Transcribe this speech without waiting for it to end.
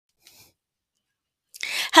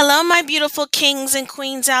Hello, my beautiful kings and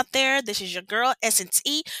queens out there. This is your girl, Essence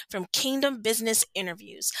E from Kingdom Business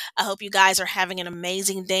Interviews. I hope you guys are having an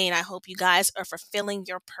amazing day and I hope you guys are fulfilling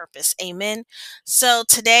your purpose. Amen. So,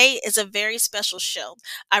 today is a very special show.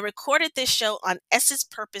 I recorded this show on Essence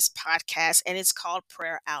Purpose Podcast and it's called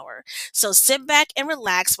Prayer Hour. So, sit back and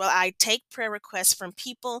relax while I take prayer requests from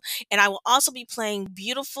people, and I will also be playing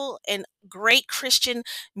beautiful and great Christian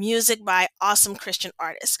music by awesome Christian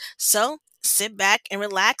artists. So, sit back and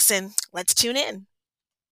relax and let's tune in.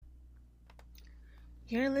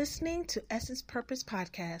 You're listening to Essence Purpose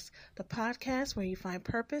Podcast, the podcast where you find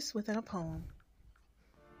purpose within a poem.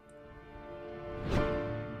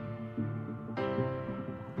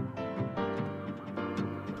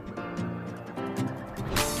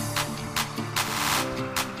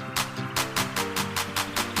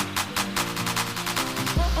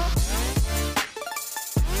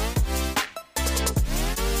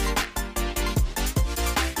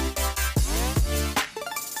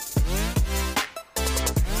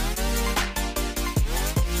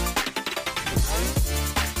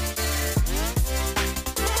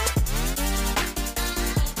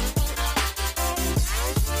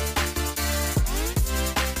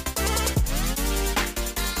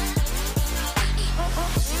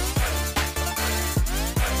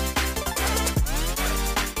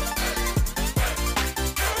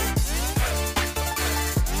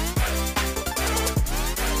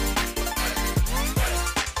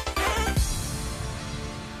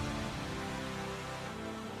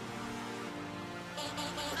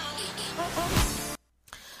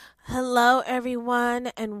 Hello, everyone,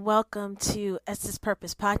 and welcome to Essence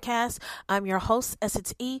Purpose Podcast. I'm your host,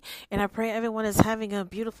 Essence E, and I pray everyone is having a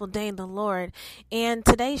beautiful day in the Lord. And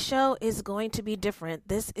today's show is going to be different.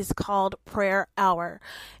 This is called Prayer Hour.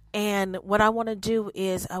 And what I want to do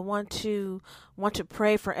is I want to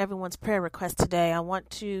pray for everyone's prayer request today. I want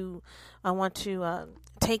to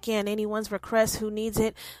take in anyone's request who needs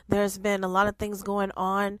it. There's been a lot of things going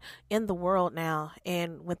on in the world now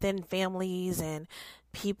and within families and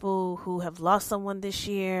people who have lost someone this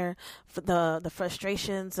year, for the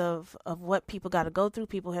frustrations of what people got to go through.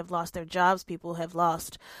 People have lost their jobs. People have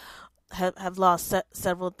lost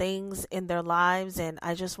several things in their lives, and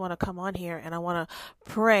I just want to come on here and I want to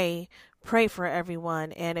pray for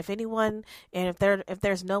everyone. And if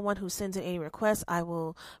there's no one who sends in any requests, I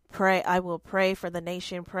will pray for the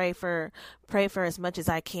nation, pray for as much as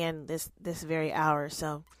I can this very hour.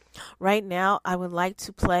 So right now, I would like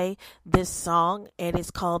to play this song. It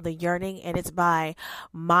is called The Yearning, and it's by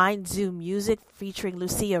Mind Zoo Music featuring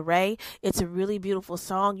Lucia Ray. It's a really beautiful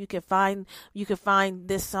song. You can find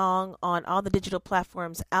this song on all the digital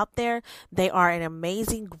platforms out there. They are an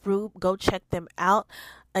amazing group. Go check them out.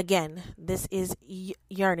 Again, this is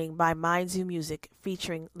Yearning by Mind Zoo Music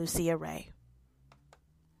featuring Lucia Ray.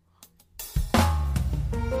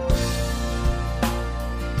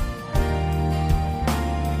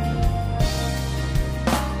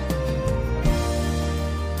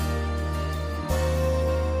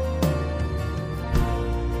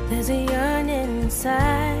 There's a yearning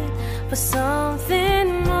inside for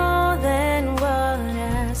something more than what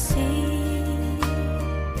I see.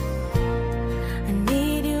 I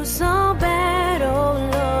need you so bad, oh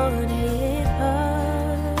Lord, it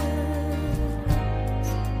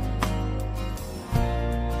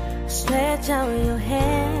hurts. Stretch out your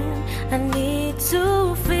hand, I need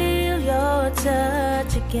to feel your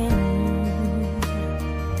touch again.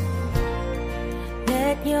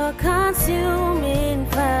 Let your consuming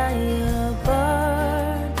fire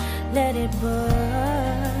burn, let it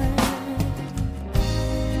burn.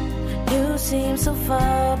 You seem so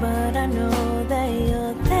far, but I know that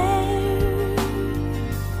you're there.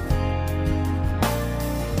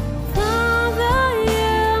 Father,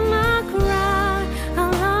 hear my cry, I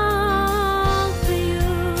long for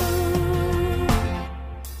you.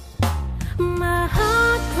 My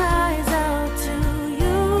heart cries out to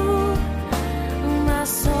you. My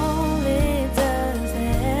soul, it does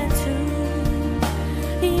that too.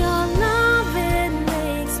 Your love, it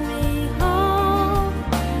makes me whole.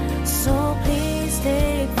 So please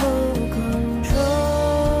take full control.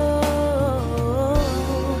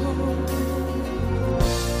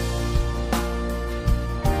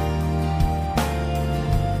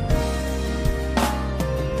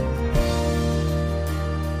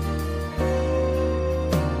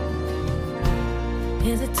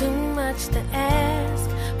 Is it too much to ask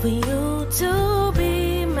for you to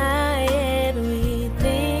be my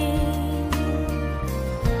everything?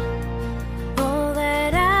 All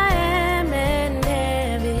that I am and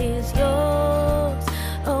have is yours,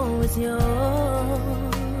 oh, it's yours.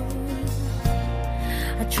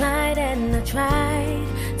 tried and I tried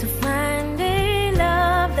to find a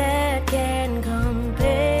love that can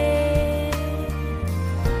compare.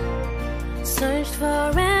 Searched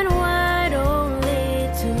far and wide only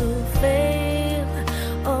to fail.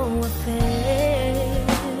 Oh, I failed.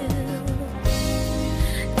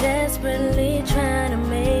 Desperately trying to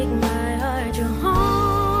make my heart your home.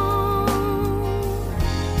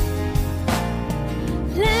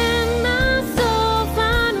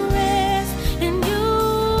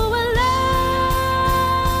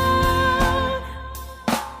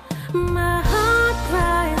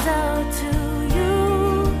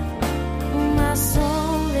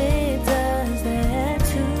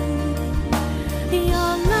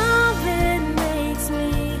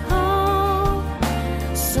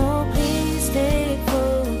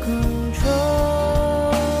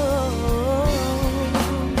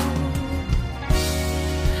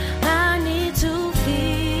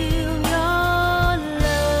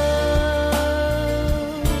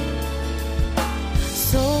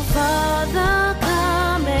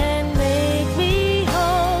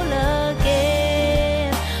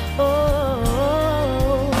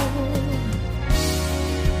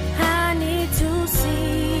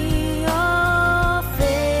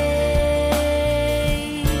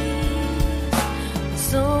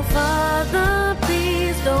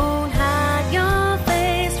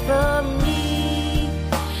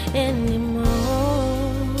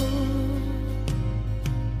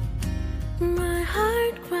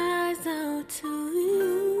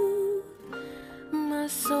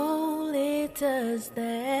 Does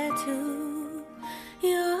that too.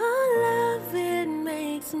 Your love, it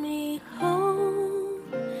makes me whole.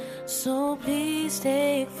 So please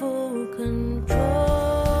take full control.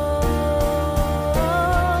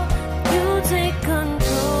 You take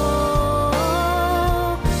control.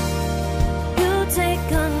 You take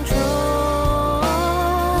control.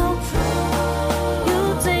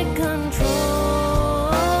 You take control.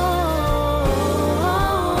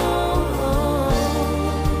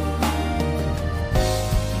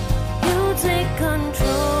 Take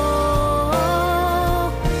control.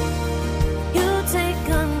 You take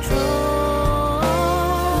control.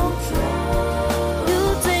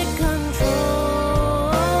 You take control.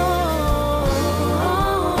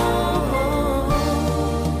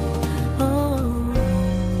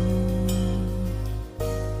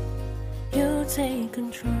 You take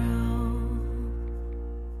control.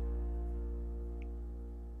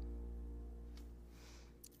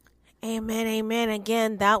 Amen, amen.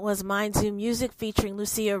 Again, that was Mind to Music featuring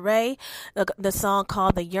Lucia Ray, the song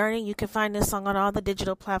called The Yearning. You can find this song on all the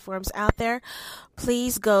digital platforms out there.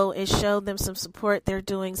 Please go and show them some support. They're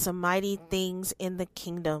doing some mighty things in the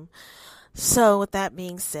kingdom. So with that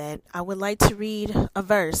being said, I would like to read a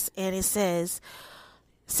verse, and it says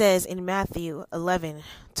in Matthew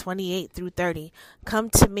 11:28 through 30, "Come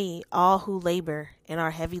to me, all who labor and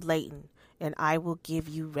are heavy laden, and I will give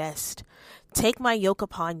you rest. Take my yoke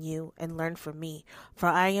upon you and learn from me, for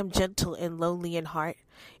I am gentle and lowly in heart,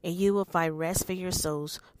 and you will find rest for your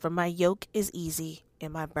souls, for my yoke is easy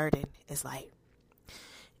and my burden is light."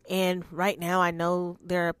 And right now, I know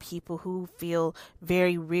there are people who feel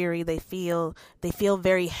very weary. They feel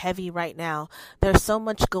very heavy right now. There's so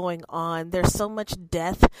much going on. There's so much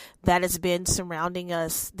death that has been surrounding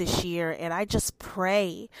us this year. And I just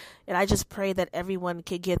pray that everyone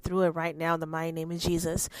can get through it right now in the mighty name of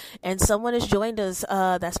Jesus. And someone has joined us.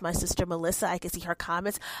 That's my sister Melissa. I can see her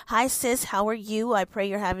comments. Hi, sis. How are you? I pray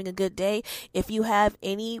you're having a good day. If you have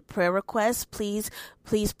any prayer requests, please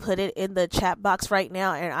put it in the chat box right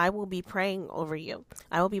now, and I will be praying over you.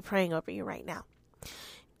 I will be praying over you right now.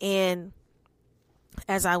 And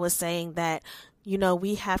as I was saying that,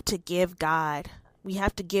 we have to give God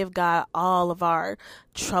all of our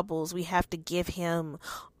troubles. We have to give him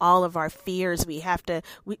all of our fears. We have to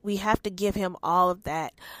give him all of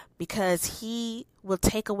that, because he will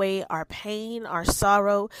take away our pain, our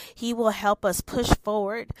sorrow. He will help us push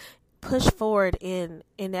forward in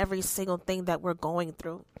every single thing that we're going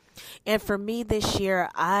through. And for me this year,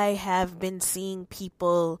 I have been seeing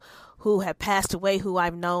people who have passed away, who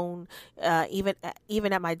I've known, even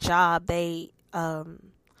at my job.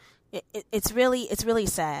 It's really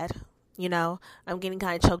sad. I'm getting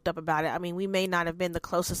kind of choked up about it. I mean, we may not have been the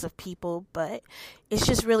closest of people, but it's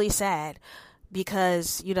just really sad.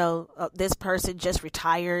 Because, this person just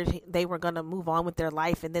retired. They were going to move on with their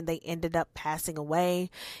life, and then they ended up passing away.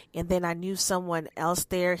 And then I knew someone else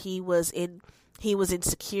there. He was in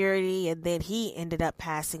security, and then he ended up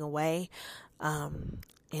passing away. And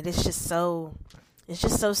it's just so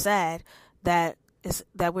sad that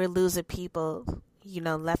we're losing people,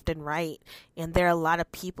 left and right. And there are a lot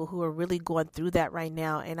of people who are really going through that right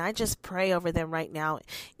now. And I just pray over them right now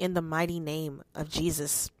in the mighty name of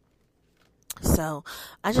Jesus. So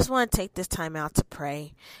I just want to take this time out to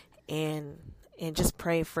pray and just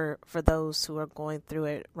pray for those who are going through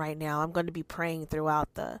it right now. I'm going to be praying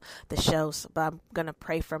throughout the shows, but I'm going to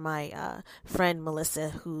pray for my friend Melissa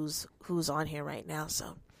who's on here right now.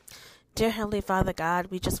 So dear Heavenly Father God,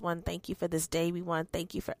 we just want to thank you for this day. We want to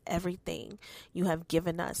thank you for everything you have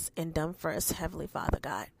given us and done for us, Heavenly Father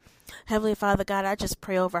God. Heavenly Father God, I just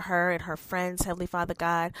pray over her and her friends, Heavenly Father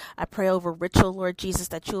God. I pray over Richard, Lord Jesus,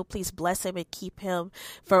 that you will please bless him and keep him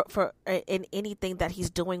for in anything that he's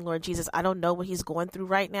doing, Lord Jesus. I don't know what he's going through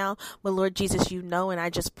right now, but Lord Jesus, you know, and I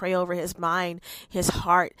just pray over his mind, his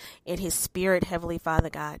heart, and his spirit, Heavenly Father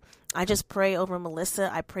God. I just pray over Melissa.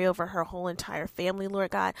 I pray over her whole entire family,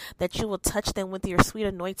 Lord God, that you will touch them with your sweet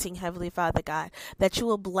anointing, Heavenly Father God, that you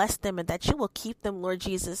will bless them and that you will keep them, Lord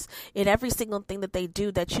Jesus, in every single thing that they do,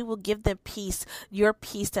 that you will give them peace, your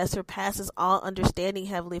peace that surpasses all understanding,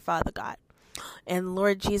 Heavenly Father God. And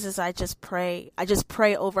Lord Jesus, I just pray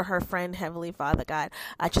over her friend, Heavenly Father God.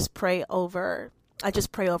 I just pray over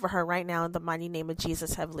her right now in the mighty name of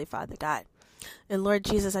Jesus, Heavenly Father God. And Lord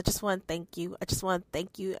Jesus, I just want to thank you. I just want to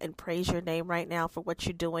thank you and praise your name right now for what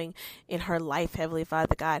you're doing in her life, Heavenly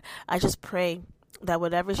Father God. I just pray that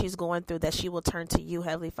whatever she's going through, that she will turn to you,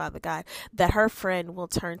 Heavenly Father God, that her friend will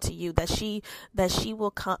turn to you, that she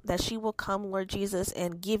will come, Lord Jesus,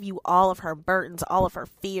 and give you all of her burdens, all of her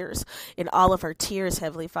fears, and all of her tears,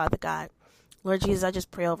 Heavenly Father God. Lord Jesus, I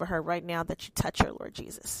just pray over her right now that you touch her, Lord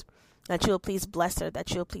Jesus, that you will please bless her,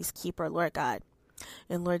 that you will please keep her, Lord God.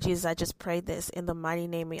 And Lord Jesus, I just pray this in the mighty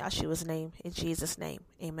name of Yeshua's name, in Jesus' name.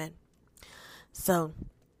 Amen. So,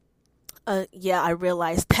 I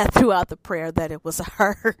realized that throughout the prayer that it was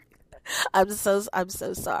her. I'm so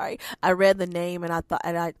sorry. I read the name and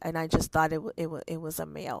I just thought it was a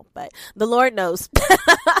male, but the Lord knows.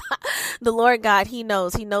 The Lord God, He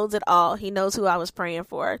knows it all. He knows who I was praying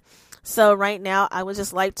for. So right now, I would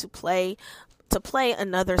just like to play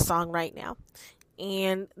another song right now.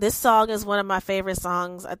 And this song is one of my favorite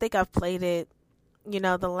songs. I think I've played it,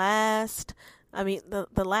 the last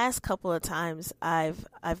couple of times I've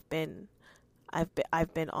been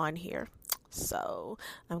on here. So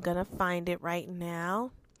I'm going to find it right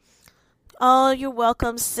now. Oh, you're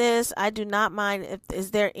welcome, sis. I do not mind.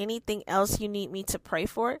 Is there anything else you need me to pray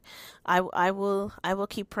for? I will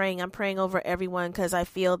keep praying. I'm praying over everyone because I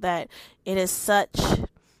feel that it is such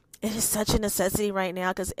a necessity right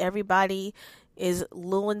now because everybody is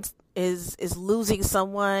losing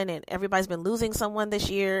someone, and everybody's been losing someone this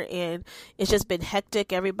year, and it's just been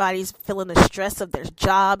hectic. Everybody's feeling the stress of their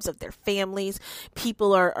jobs, of their families.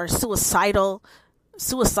 People are suicidal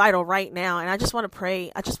right now, and I just want to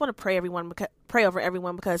pray. I just want to pray over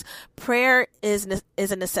everyone because prayer is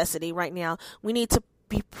a necessity right now. We need to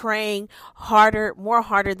be praying more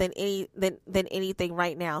harder than anything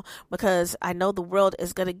right now, because I know the world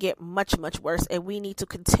is going to get much, much worse, and we need to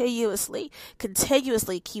continuously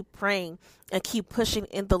keep praying and keep pushing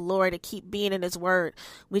in the Lord and keep being in His Word.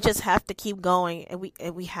 We just have to keep going, and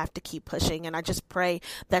we have to keep pushing. And I just pray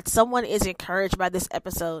that someone is encouraged by this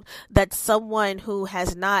episode, that someone who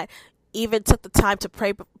has not even took the time to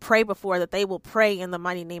pray before, that they will pray in the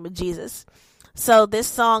mighty name of Jesus. So this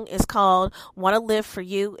song is called "Wanna Live for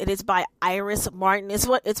You." It is by Iris Martin. It's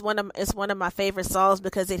one of my favorite songs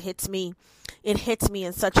because it hits me in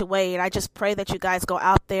such a way. And I just pray that you guys go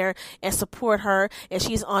out there and support her. And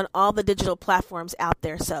she's on all the digital platforms out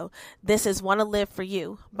there. So this is "Wanna Live for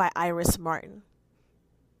You" by Iris Martin.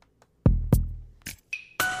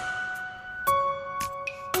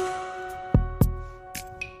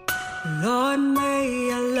 Lord, may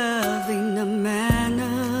your loving a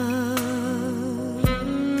manner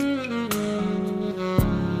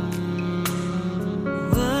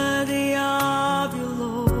worthy of you,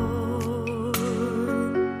 Lord,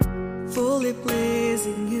 fully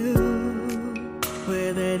pleasing you,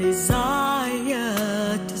 with a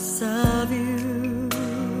desire to serve you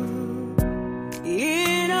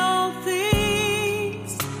in all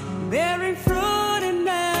things, bearing fruit in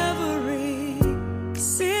every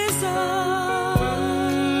season.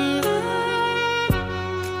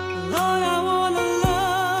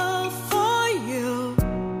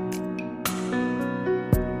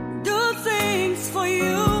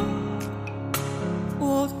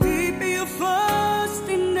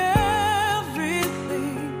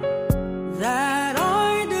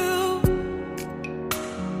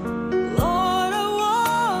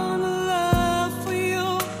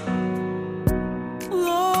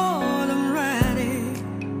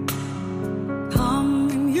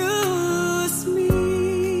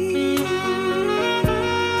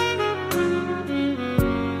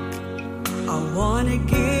 wanna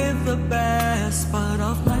give the best part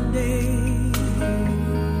of my days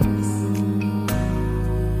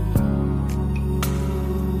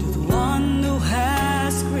to the one who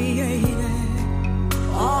has created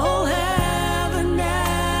all heaven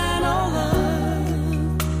and all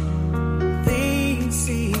earth, things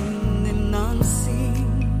seen and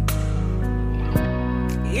unseen.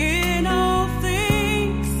 In all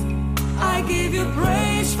things, I give you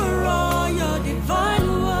praise for all your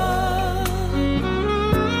divine work.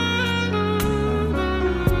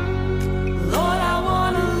 Lord, I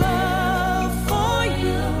want to love for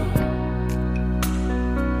you,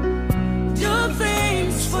 do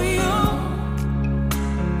things for you.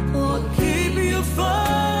 Lord, keep you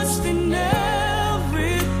first in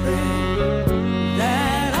everything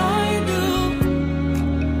that I do.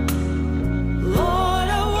 Lord,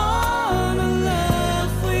 I want to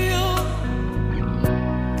love for you.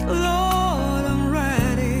 Lord, I'm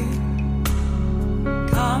ready.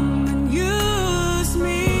 Come and use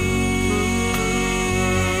me.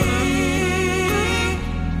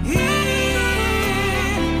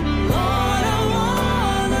 Lord, I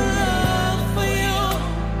want to love for you,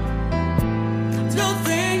 do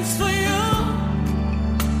things for you.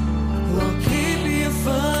 Lord, keep you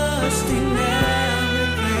first in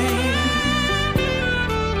everything.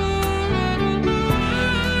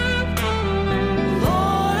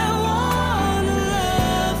 Lord, I want to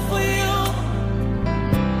love for you.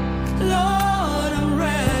 Lord, I'm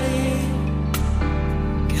ready.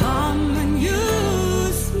 Come and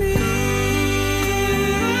use me.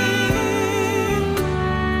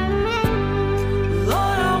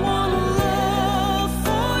 Lord, I want to love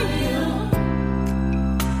for you,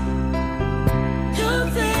 do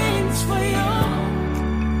things for you.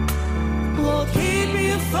 Lord, keep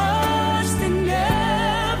you first in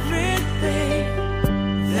everything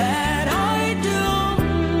that I do.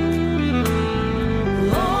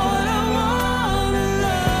 Lord, I want to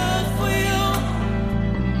love for you.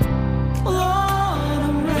 Lord,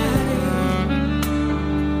 I'm ready.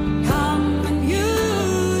 Come and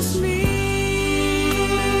use me.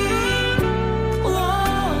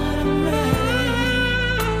 Lord, I'm ready.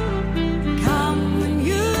 Come and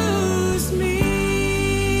use me.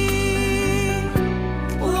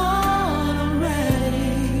 Lord, I'm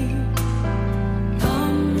ready.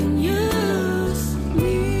 Come and use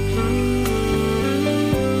me.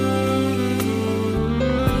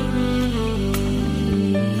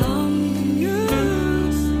 Come and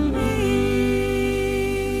use me.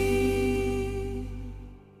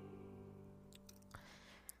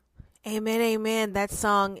 Amen, amen. That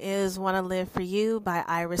song is Wanna Live For You by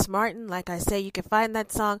Iris Martin. Like I said, you can find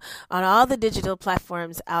that song on all the digital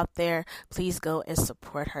platforms out there. Please go and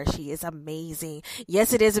support her. She is amazing.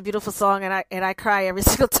 Yes, it is a beautiful song, and I cry every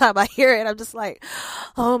single time I hear it. I'm just like,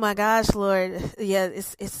 oh my gosh, Lord. Yeah,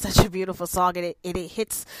 it's such a beautiful song, and it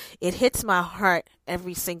hits my heart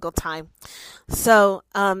every single time. So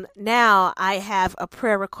now I have a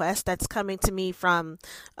prayer request that's coming to me from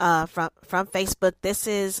Facebook. This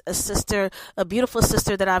is a beautiful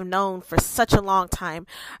sister that I've known for such a long time.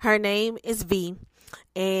 Her name is V,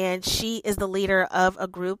 and she is the leader of a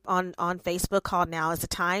group on Facebook called Now Is the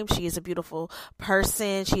Time. She is a beautiful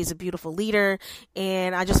person. She's a beautiful leader,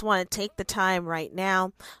 and I just want to take the time right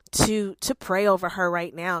now to pray over her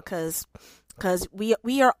right now, because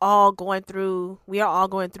we are all going through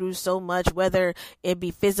so much, whether it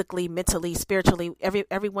be physically, mentally, spiritually.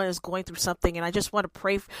 Everyone is going through something, and I just want to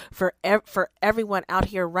pray for everyone out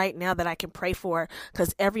here right now that I can pray for,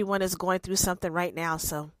 because everyone is going through something right now.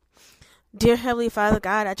 So, dear Heavenly Father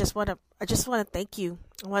God, I just want to thank you.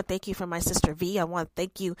 I want to thank you for my sister V. I want to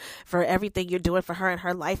thank you for everything you're doing for her in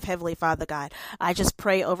her life, Heavenly Father God. I just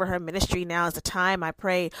pray over her ministry. Now is the time. I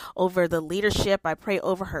pray over the leadership. I pray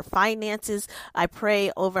over her finances. I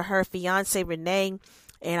pray over her fiance, Renee,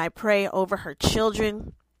 and I pray over her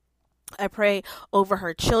children. I pray over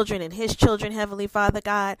her children and his children, Heavenly Father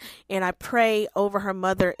God, and I pray over her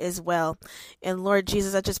mother as well. And Lord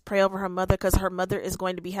Jesus, I just pray over her mother, because her mother is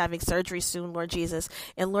going to be having surgery soon, Lord Jesus.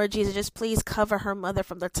 And Lord Jesus, just please cover her mother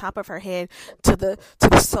from the top of her head to the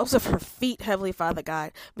soles of her feet, Heavenly Father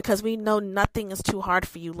God, because we know nothing is too hard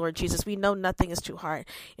for you, Lord Jesus. We know nothing is too hard.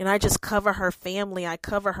 And I just cover her family. I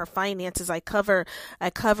cover her finances. I cover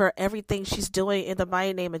everything she's doing in the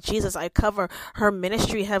mighty name of Jesus. I cover her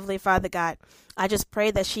ministry, Heavenly Father God. I just pray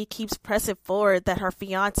that she keeps pressing forward, that her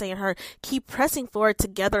fiance and her keep pressing forward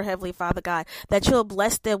together, Heavenly Father God, that you'll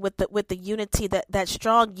bless them with the unity, that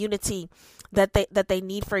strong unity that they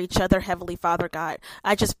need for each other, Heavenly Father God.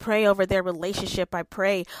 I just pray over their relationship. I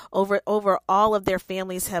pray over all of their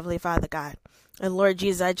families, Heavenly Father God. And Lord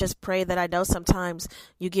Jesus, I just pray that I know sometimes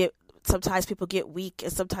you get sometimes people get weak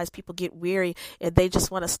and sometimes people get weary and they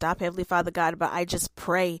just want to stop, Heavenly Father God. But I just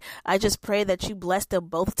pray that you bless them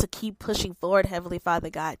both to keep pushing forward, Heavenly Father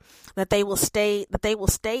God, that they will stay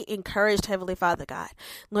encouraged, Heavenly Father God.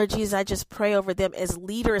 Lord Jesus, I just pray over them as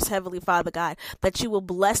leaders, Heavenly Father God, that you will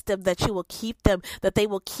bless them, that you will keep them, that they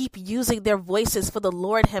will keep using their voices for the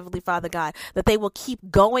Lord, Heavenly Father God, that they will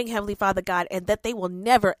keep going, Heavenly Father God, and that they will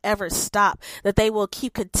never ever stop, that they will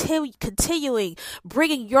keep continuing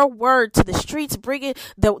bringing your word to the streets, bringing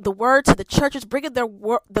the word to the churches, bringing the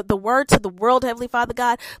word to the world, Heavenly Father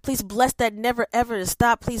God. Please bless that never ever to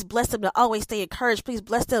stop. Please bless them to always stay encouraged. Please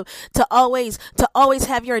bless them to always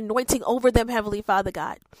have your anointing over them, Heavenly Father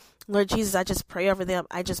God. Lord Jesus, I just pray over them.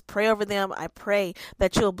 I pray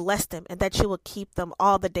that you'll bless them and that you will keep them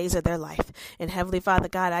all the days of their life. And Heavenly Father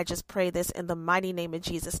God, I just pray this in the mighty name of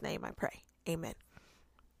Jesus' name, I pray. Amen.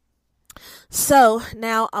 So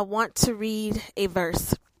now I want to read a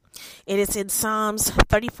verse. It is in Psalms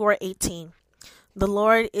 34:18. The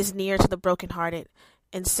Lord is near to the brokenhearted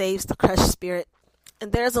and saves the crushed spirit.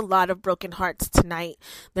 And there's a lot of broken hearts tonight.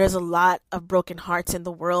 There's a lot of broken hearts in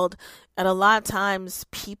the world. And a lot of times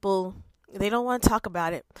people, they don't want to talk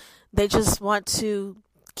about it. They just want to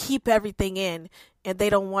keep everything in, and they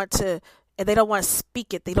don't want to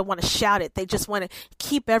speak it. They don't want to shout it. They just want to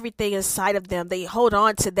keep everything inside of them. They hold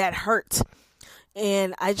on to that hurt.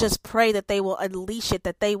 And I just pray that they will unleash it,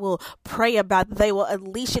 that they will pray about it, they will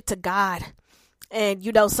unleash it to God. And,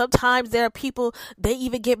 sometimes there are people, they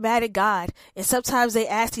even get mad at God. And sometimes they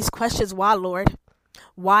ask these questions, why, Lord?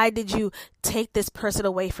 Why did you take this person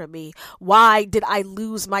away from me? Why did I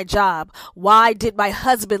lose my job? Why did my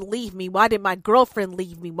husband leave me? Why did my girlfriend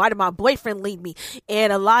leave me? Why did my boyfriend leave me?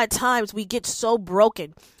 And a lot of times we get so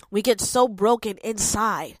broken. We get so broken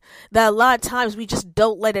inside that a lot of times we just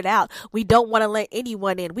don't let it out. We don't want to let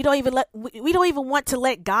anyone in. We don't even want to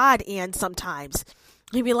let God in sometimes.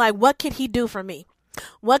 You'd be like, what can he do for me?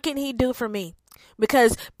 What can he do for me?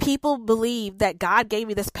 Because people believe that God gave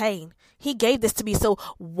me this pain. He gave this to me. So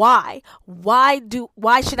why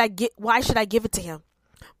should I give it to him?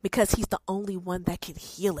 Because he's the only one that can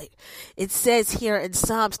heal it. It says here in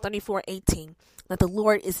Psalms 34:18 that the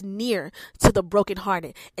Lord is near to the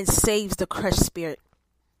brokenhearted and saves the crushed spirit.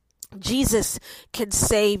 Jesus can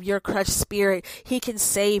save your crushed spirit. He can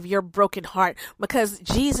save your broken heart, because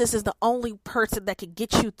Jesus is the only person that can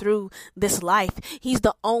get you through this life. He's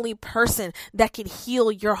the only person that can heal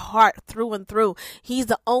your heart through and through. He's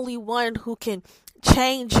the only one who can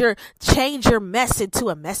change your mess into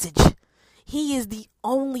a message. He is the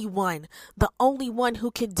only one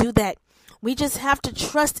who can do that. We just have to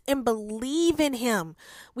trust and believe in him.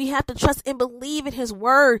 We have to trust and believe in his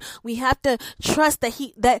word. We have to trust that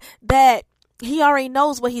he already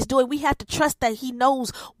knows what he's doing. We have to trust that he knows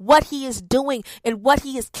what he is doing and what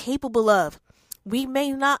he is capable of. We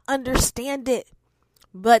may not understand it,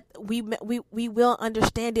 but we will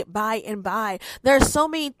understand it by and by. There are so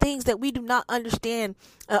many things that we do not understand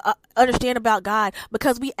about God,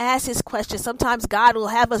 because we ask his questions. Sometimes God will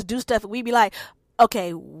have us do stuff and we be like,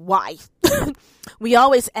 okay, why? We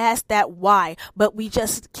always ask that why, but we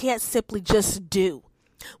just can't simply just do.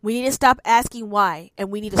 We need to stop asking why, and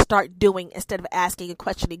we need to start doing instead of asking and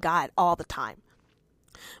questioning God all the time.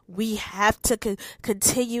 We have to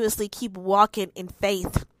continuously keep walking in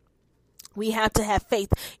faith. We have to have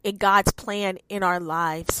faith in God's plan in our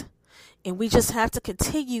lives. And we just have to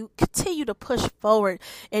continue to push forward,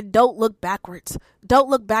 and don't look backwards. Don't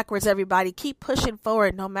look backwards, everybody. Keep pushing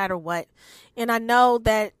forward no matter what. And I know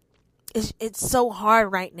that it's so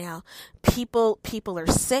hard right now. People are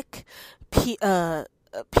sick. People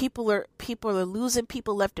are losing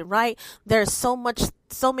people left and right. There's so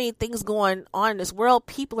many things going on in this world.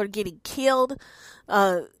 People are getting killed.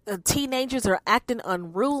 Teenagers are acting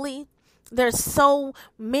unruly. There's so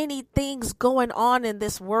many things going on in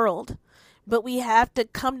this world. But we have to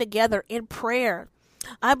come together in prayer.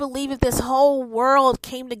 I believe if this whole world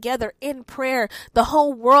came together in prayer, the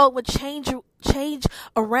whole world would change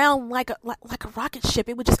around like a rocket ship.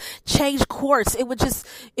 It would just change course. It would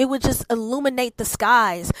just illuminate the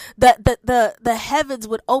skies. The heavens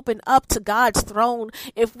would open up to God's throne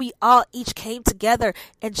if we all each came together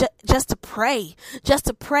and just to pray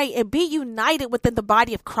and be united within the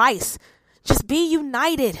body of Christ. Just be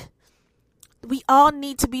united. We all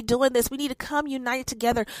need to be doing this. We need to come united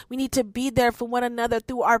together. We need to be there for one another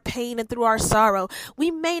through our pain and through our sorrow.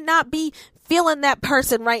 We may not be feeling that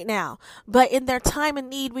person right now, but in their time of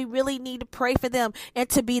need, we really need to pray for them and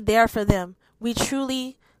to be there for them. We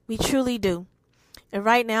truly do. And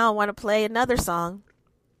right now I want to play another song.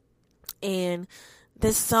 And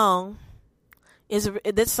this song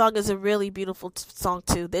This song is a really beautiful song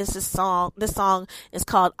too. This song is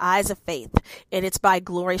called Eyes of Faith, and it's by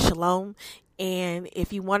Glory Shalom. And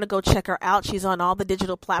if you want to go check her out, she's on all the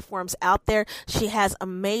digital platforms out there. She has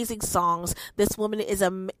amazing songs. This woman is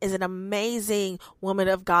an amazing woman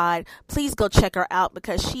of God. Please go check her out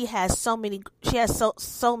because she has so many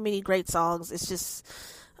great songs. It's just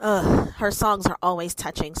her songs are always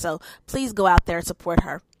touching. So please go out there and support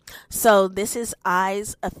her. So this is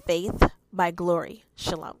Eyes of Faith by Glory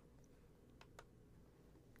Shalom.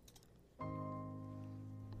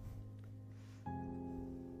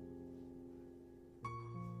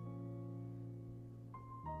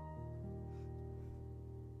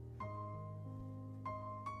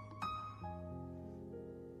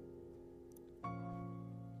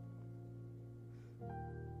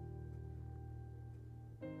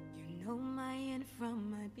 My end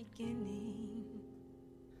from my beginning.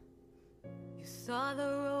 You saw the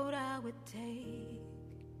road I would take.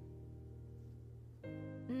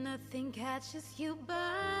 Nothing catches you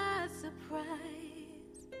by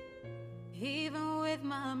surprise, even with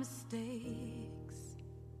my mistakes.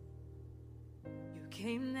 You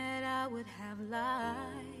came that I would have life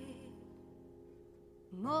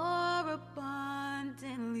more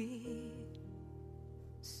abundantly,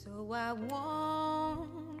 so I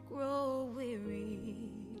won't grow weary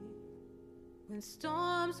when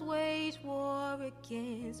storms wage war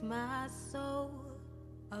against my soul.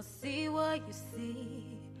 I'll see what you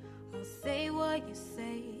see, I'll say what you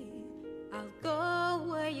say, I'll go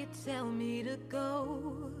where you tell me to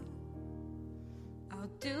go.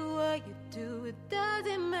 I'll do what you do, it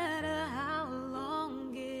doesn't matter how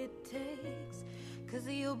long it takes, 'cause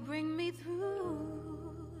you'll bring me through.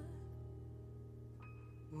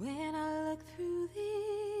 When I look through the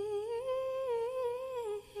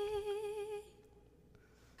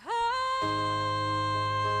eyes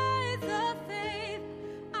of faith,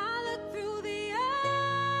 I look through the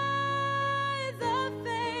eyes of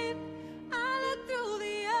faith, I look through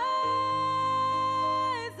the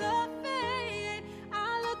eyes of faith,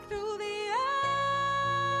 I look through the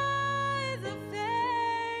eyes of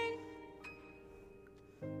faith.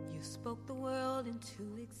 You spoke the world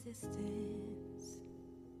into existence.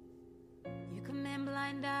 You command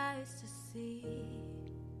blind eyes to see.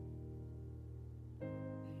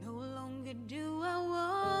 No longer do I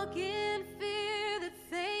walk in fear. The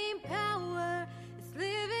same power is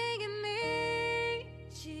living in me.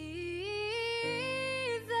 Jesus,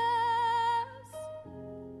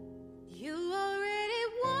 you already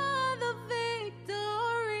won the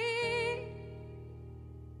victory.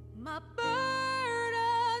 My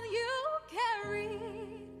burden you carry,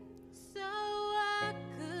 so I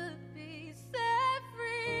could be set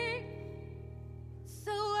free.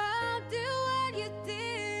 So I'll do what you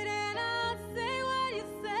did, and I'll say what you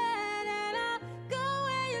said, and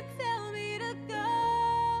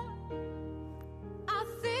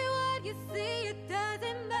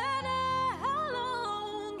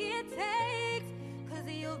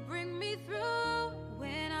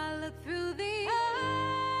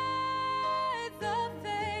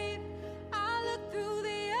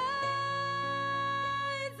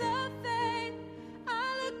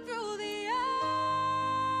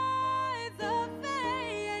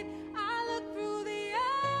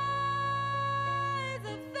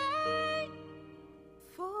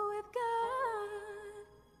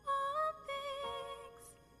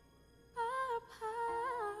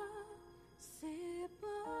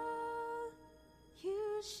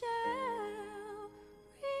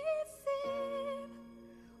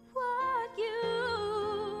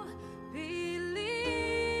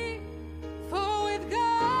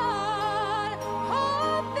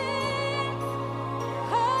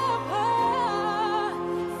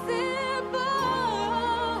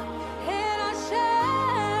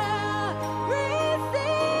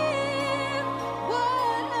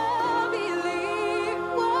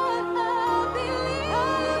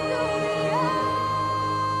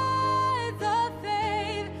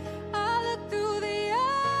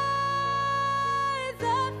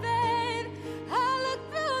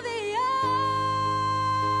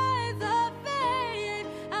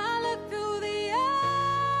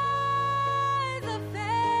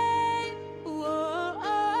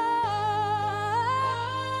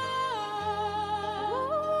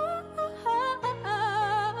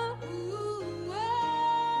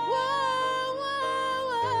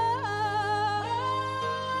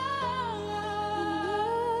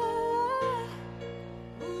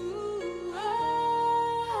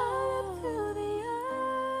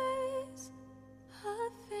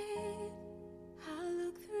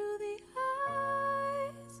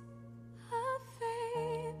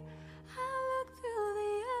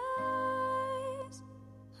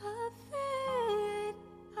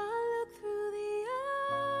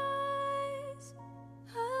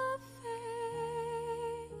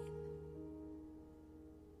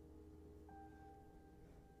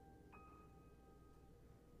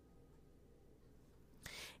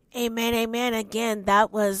Amen, amen. Again,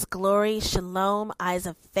 that was Glory, Shalom, Eyes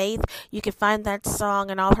of Faith. You can find that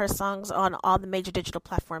song and all her songs on all the major digital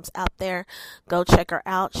platforms out there. Go check her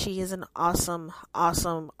out. She is an awesome,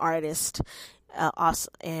 awesome artist,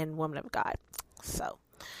 awesome and woman of God.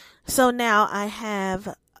 So now I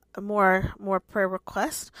have more prayer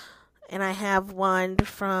requests, and I have one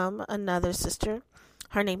from another sister.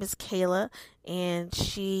 Her name is Kayla, and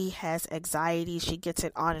she has anxiety. She gets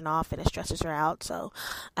it on and off, and it stresses her out. So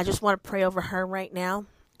I just want to pray over her right now,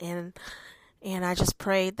 and I just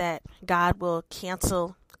pray that God will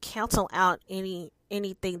cancel out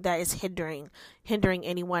anything that is hindering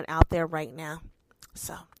anyone out there right now.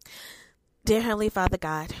 So, dear Heavenly Father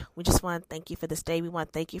God, we just want to thank you for this day. We want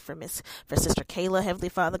to thank you for Sister Kayla, Heavenly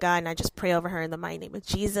Father God, and I just pray over her in the mighty name of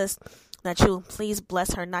Jesus, that you will please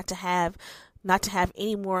bless her not to have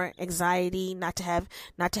any more anxiety, not to have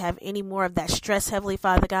any more of that stress, Heavenly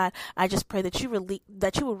Father God. I just pray that you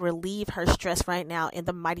will relieve her stress right now in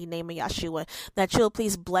the mighty name of Yeshua, that you'll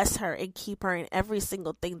please bless her and keep her in every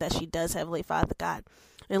single thing that she does, Heavenly Father God.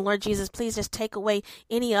 And Lord Jesus, please just take away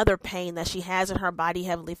any other pain that she has in her body,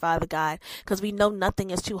 Heavenly Father God, because we know nothing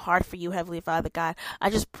is too hard for you, Heavenly Father God. I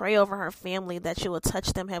just pray over her family that you will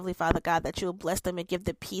touch them, Heavenly Father God, that you will bless them and give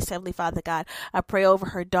them peace, Heavenly Father God. I pray over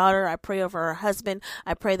her daughter. I pray over her husband.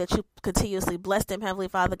 I pray that you continuously bless them, Heavenly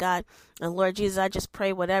Father God. And Lord Jesus, I just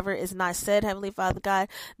pray whatever is not said, Heavenly Father God,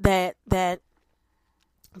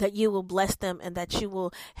 that you will bless them and that you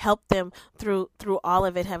will help them through all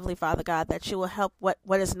of it, Heavenly Father God, that you will help what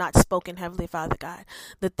is not spoken, Heavenly Father God,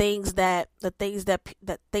 the things that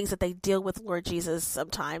they deal with, Lord Jesus,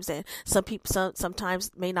 sometimes, and some people sometimes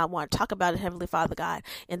may not want to talk about it, Heavenly Father God,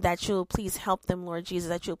 and that you will please help them, Lord Jesus,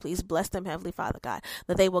 that you will please bless them, Heavenly Father God,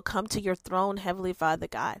 that they will come to your throne, Heavenly Father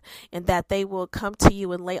God, and that they will come to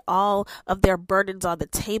you and lay all of their burdens on the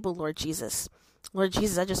table, Lord Jesus. Lord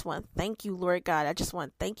Jesus, I just want to thank you, Lord God. I just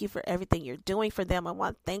want to thank you for everything you're doing for them. I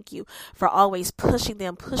want to thank you for always pushing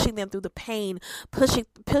them through the pain, pushing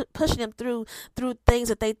them through things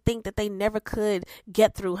that they think that they never could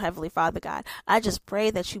get through, Heavenly Father God. I just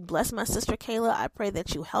pray that you bless my sister Kayla. I pray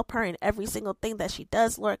that you help her in every single thing that she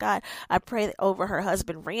does, Lord God. I pray over her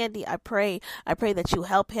husband, Randy. I pray that you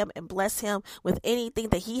help him and bless him with anything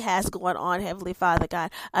that he has going on, Heavenly Father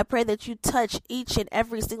God. I pray that you touch each and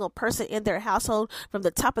every single person in their household, from the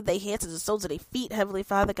top of their heads to the soles of their feet, Heavenly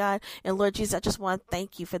Father God. And Lord Jesus, I just want to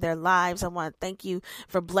thank you for their lives. I want to thank you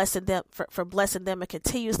for blessing them, for blessing them and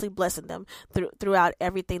continuously blessing them throughout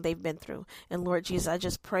everything they've been through. And Lord Jesus, I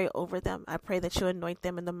just pray over them. I pray that you anoint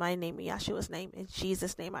them in the mighty name of Yeshua's name. In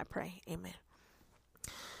Jesus' name I pray. Amen.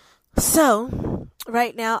 So,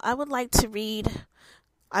 right now, I would like to read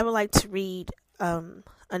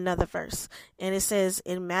another verse, and it says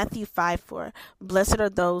in Matthew 5:4, blessed are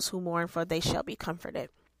those who mourn, for they shall be comforted.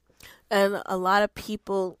 And a lot of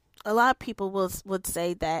people would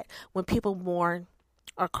say that when people mourn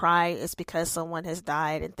or cry, it's because someone has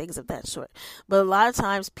died and things of that sort. But a lot of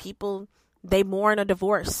times people, they mourn a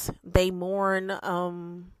divorce. They mourn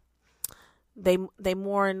they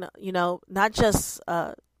mourn, not just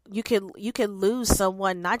you can lose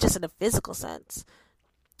someone, not just in a physical sense,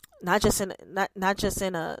 not just in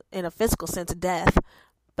a physical sense, death,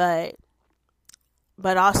 but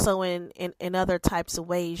also in other types of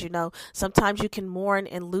ways. Sometimes you can mourn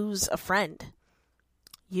and lose a friend.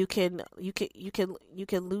 You can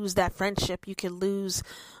lose that friendship. You can lose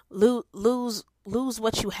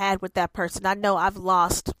what you had with that person. I know I've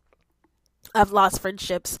lost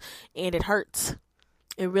friendships, and it hurts.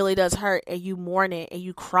 It really does hurt, and you mourn it, and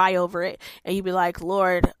you cry over it, and you be like,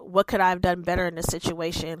 Lord, what could I have done better in this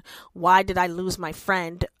situation? Why did I lose my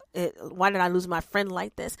friend? Why did I lose my friend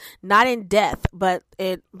like this? Not in death, but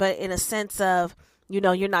in a sense of,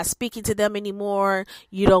 you're not speaking to them anymore.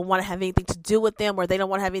 You don't want to have anything to do with them, or they don't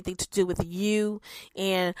want to have anything to do with you.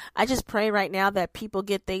 And I just pray right now that people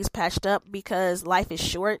get things patched up, because life is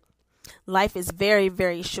short. Life is very,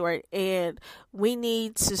 very short, and we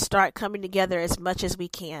need to start coming together as much as we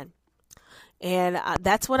can. And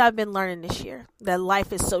that's what I've been learning this year, that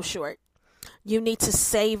life is so short. You need to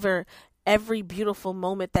savor every beautiful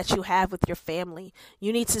moment that you have with your family.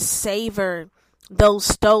 You need to savor those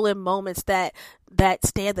stolen moments that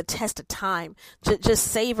stand the test of time. Just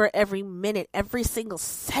savor every minute, every single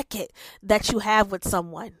second that you have with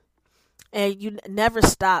someone. And you never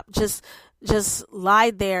stop. Just lie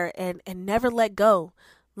there and never let go.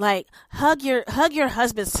 Like, hug your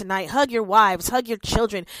husbands tonight, hug your wives, hug your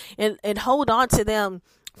children, and hold on to them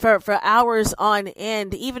for hours on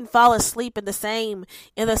end. Even fall asleep in the same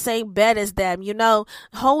bed as them.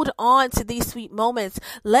 Hold on to these sweet moments.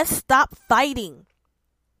 Let's stop fighting.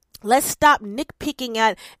 Let's stop nitpicking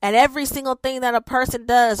at every single thing that a person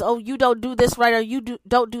does. Oh, you don't do this right, or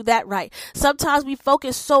don't do that right. Sometimes we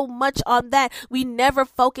focus so much on that, we never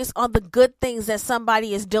focus on the good things that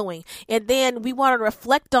somebody is doing. And then we want to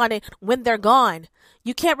reflect on it when they're gone.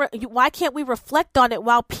 Why can't we reflect on it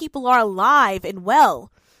while people are alive and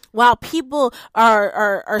well? While people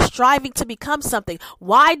are striving to become something?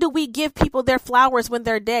 Why do we give people their flowers when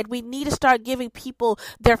they're dead? We need to start giving people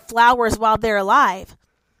their flowers while they're alive.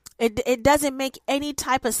 It doesn't make any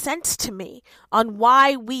type of sense to me on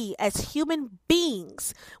why we as human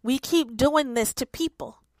beings, we keep doing this to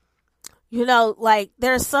people. You know, like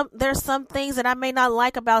there's some things that I may not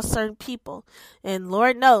like about certain people. And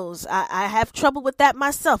Lord knows I have trouble with that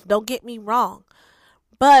myself. Don't get me wrong.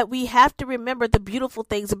 But we have to remember the beautiful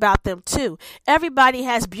things about them too. Everybody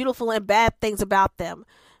has beautiful and bad things about them.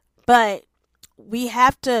 But we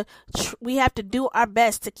have to do our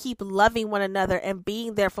best to keep loving one another and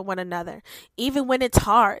being there for one another, even when it's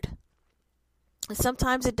hard. And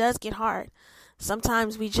sometimes it does get hard.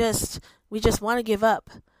 Sometimes we just want to give up.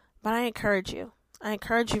 But I encourage you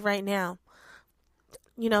right now.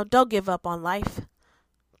 You know, don't give up on life.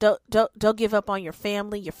 Don't give up on your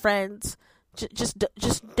family, your friends. Just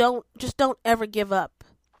don't ever give up.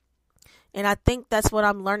 And I think that's what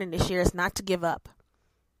I'm learning this year, is not to give up.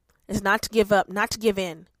 It's not to give up, not to give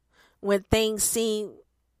in. When things seem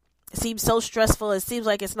so stressful, it seems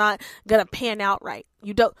like it's not gonna pan out right.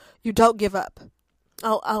 You don't give up.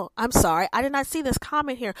 Oh, I'm sorry. I did not see this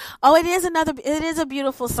comment here. Oh, it is a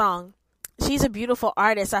beautiful song. She's a beautiful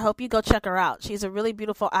artist. I hope you go check her out. She's a really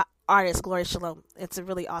beautiful artist, Gloria Shalom. It's a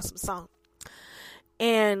really awesome song.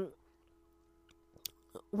 And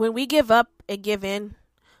when we give up and give in,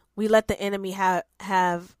 we let the enemy have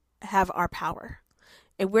our power.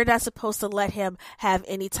 And we're not supposed to let him have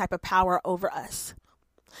any type of power over us.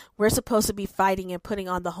 We're supposed to be fighting and putting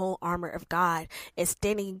on the whole armor of God and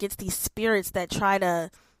standing against these spirits that try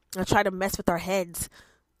to mess with our heads.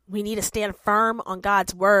 We need to stand firm on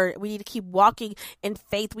God's word. We need to keep walking in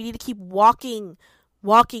faith. We need to keep walking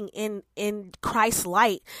in Christ's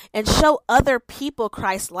light and show other people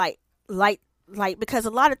Christ's light, because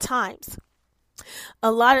a lot of times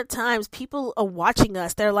people are watching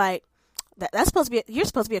us. They're like, you're supposed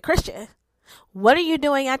to be a Christian. What are you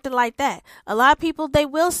doing acting like that? A lot of people, they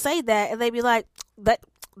will say that, and they be like, that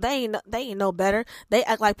they ain't no better. They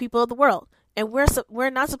act like people of the world, and we're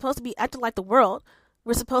not supposed to be acting like the world.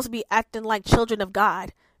 We're supposed to be acting like children of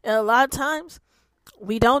God. And a lot of times,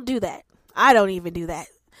 we don't do that. I don't even do that.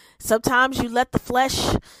 Sometimes you let the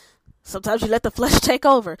flesh take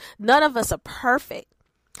over. None of us are perfect.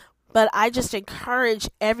 But I just encourage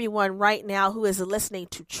everyone right now who is listening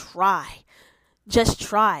to try. Just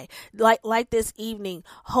try. Like this evening,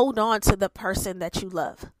 hold on to the person that you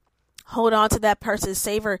love. Hold on to that person.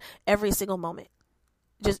 Savor every single moment.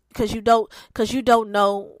 Just because you don't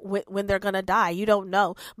know when they're going to die. You don't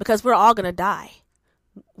know, because we're all going to die.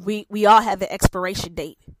 We all have an expiration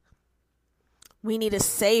date. We need to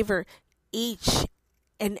savor each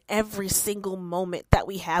and every single moment that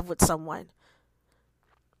we have with someone.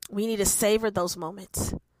 We need to savor those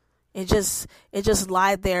moments and just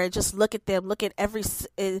lie there and just look at them. Look at every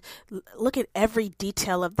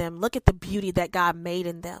detail of them. Look at the beauty that God made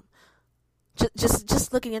in them.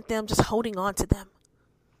 Just looking at them, just holding on to them.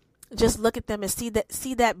 Just look at them and see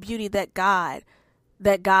that beauty that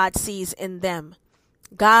God sees in them.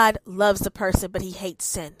 God loves the person, but he hates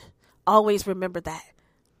sin. Always remember that.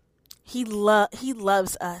 He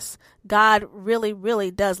loves us. God really,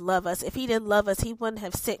 really does love us. If he didn't love us, he wouldn't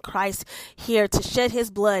have sent Christ here to shed his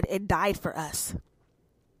blood and died for us.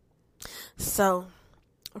 So,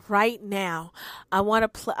 right now, I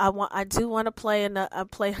do want to play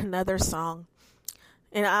another song,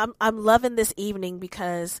 and I'm loving this evening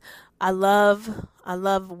because I love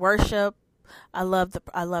worship. I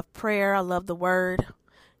love prayer. I love the word,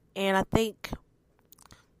 and I think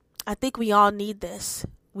we all need this.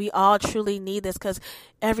 We all truly need this, because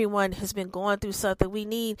everyone has been going through something. We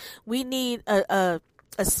need a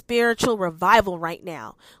spiritual revival right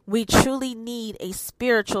now. We truly need a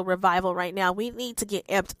spiritual revival right now. We need to get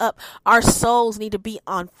amped up. Our souls need to be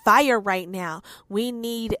on fire right now. We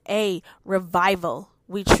need a revival.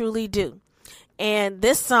 We truly do. And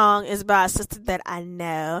this song is by a sister that I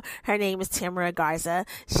know. Her name is Tamara Garza.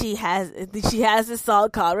 She has this song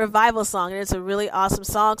called Revival Song, and it's a really awesome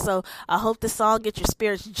song. So I hope this song gets your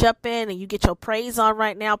spirits jumping and you get your praise on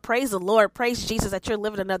right now. Praise the Lord. Praise Jesus that you're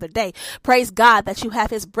living another day. Praise God that you have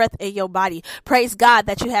his breath in your body. Praise God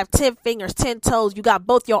that you have 10 fingers, 10 toes. You got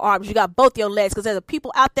both your arms. You got both your legs. Because there's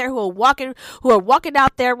people out there who are walking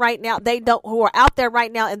out there right now. Who are out there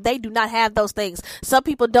right now and they do not have those things. Some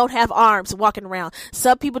people don't have arms walking around.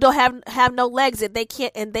 Some people don't have no legs and they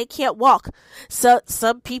can't walk. So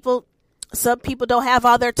some people don't have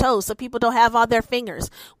all their toes. Some people don't have all their fingers.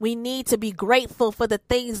 We need to be grateful for the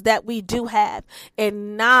things that we do have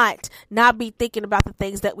and not be thinking about the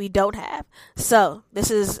things that we don't have. So this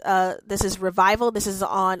is Revival. This is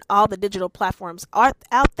on all the digital platforms out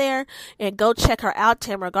there, and go check her out.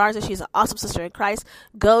 Tamara Garza. She's an awesome sister in Christ.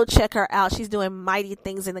 Go check her out. She's doing mighty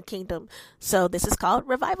things in the kingdom. So this is called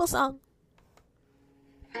Revival Song.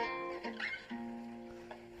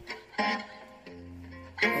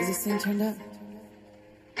 Is this thing turned up?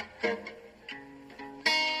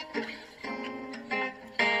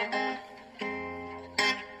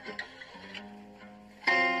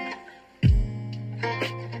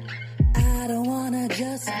 I don't wanna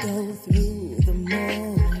just go through the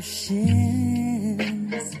motions.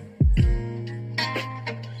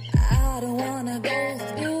 I don't wanna go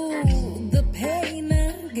through the pain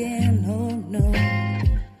again, oh no.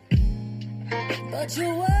 But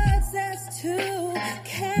your word says to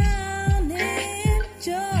count in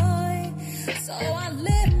joy. So I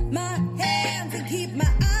lift my hands and keep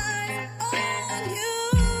my eyes on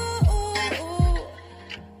you.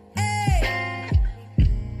 Hey.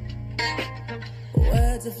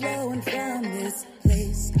 Words are flowing from this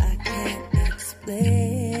place I can't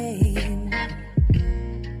explain.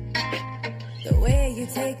 The way you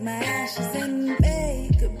take my ashes and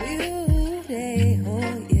make a beauty,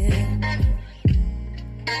 oh yeah.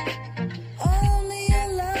 Only your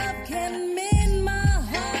love can mend my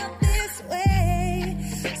heart this way.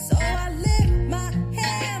 So I lift my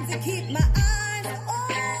hands and keep my eyes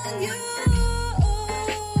on you.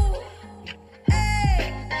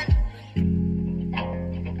 Hey.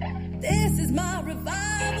 This is my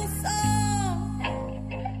revival song.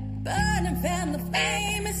 Burn and fan the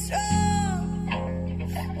flame is strong.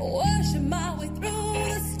 Worship my way through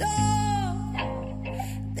the storm.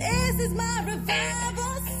 This is my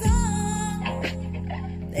revival song.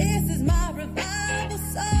 This is my revival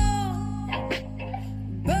song.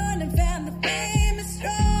 Burn and fan the flame is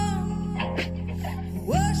strong.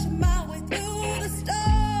 Worship my way through the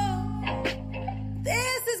storm.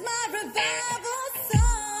 This is my revival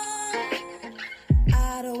song.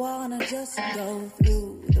 I don't wanna just go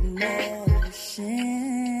through the motions.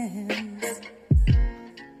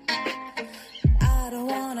 I don't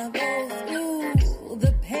wanna go through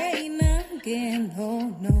the pain again,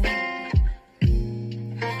 oh no.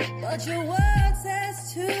 But your word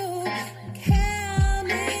says to count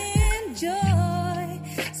in joy.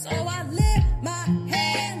 So I lift my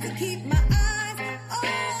hands and keep my eyes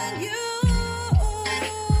on you.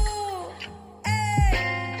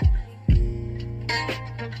 Hey.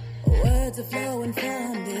 Words are flowing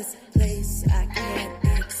from this place I can't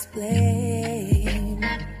explain.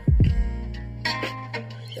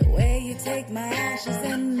 The way you take my ashes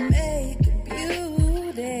and make a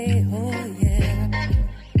beauty, oh yeah.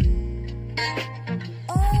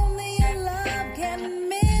 Only your love can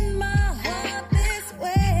mend my heart this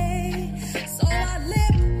way. So I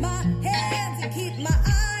lift my hands and keep my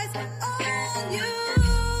eyes on you.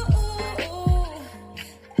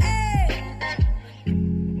 Hey.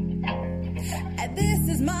 And this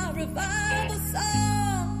is my revival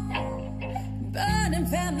song. Burn and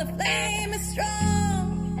fan the flame is strong.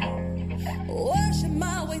 Worship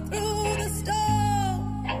my way through the storm.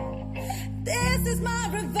 This is my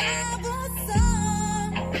revival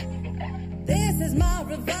song. This is my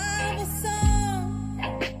revival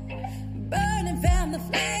song. Burn and fan the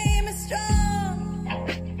flame is strong.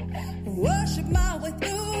 Worship my way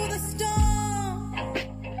through the storm.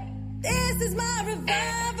 This is my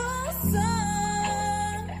revival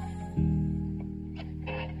song.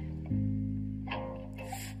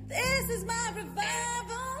 This is my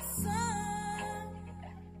revival song.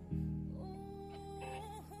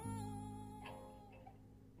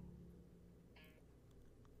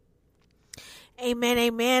 Amen,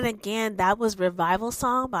 amen. Again, that was Revival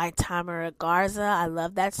Song by Tamara Garza. I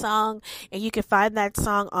love that song. And you can find that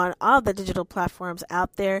song on all the digital platforms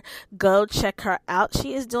out there. Go check her out.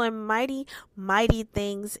 She is doing mighty, mighty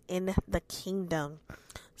things in the kingdom.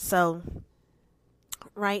 So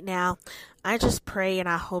right now, I just pray and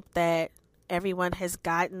I hope that everyone has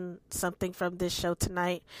gotten something from this show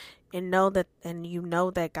tonight, and know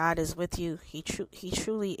that God is with you. He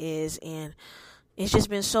truly is, and it's just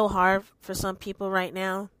been so hard for some people right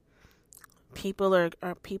now. People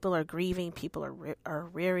are grieving. People are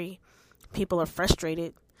weary. People are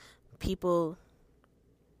frustrated.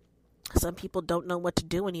 Some people don't know what to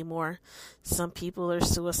do anymore. Some people are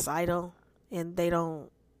suicidal, and they don't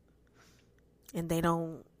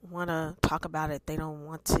want to talk about it. They don't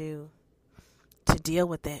want to deal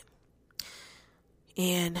with it.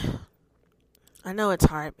 And I know it's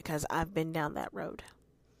hard because I've been down that road.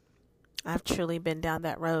 I've truly been down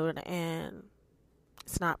that road, and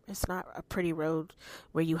it's not a pretty road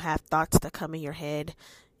where you have thoughts that come in your head,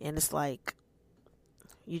 and it's like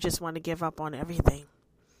you just want to give up on everything.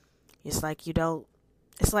 It's like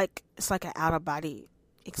it's like an out of body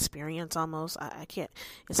experience almost. I can't,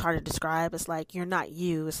 it's hard to describe. It's like you're not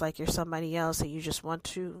you. It's like you're somebody else, and you just want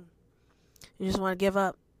to give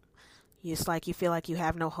up. It's like you feel like you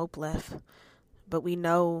have no hope left. But we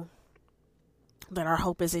know that our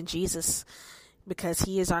hope is in Jesus, because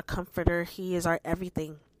He is our comforter. He is our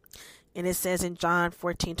everything. And it says in John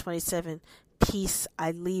 14:27, peace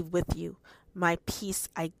I leave with you. My peace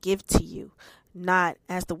I give to you. Not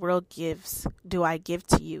as the world gives, do I give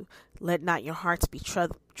to you. Let not your hearts be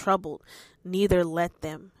troubled, neither let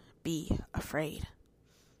them be afraid.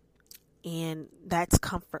 And that's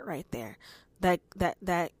comfort right there. That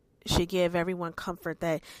should give everyone comfort,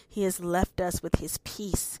 that He has left us with His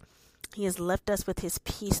peace. He has left us with His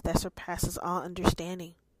peace that surpasses all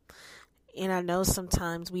understanding. And I know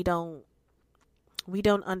sometimes we don't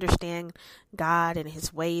understand God and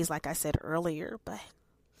His ways, like I said earlier, but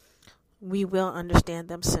we will understand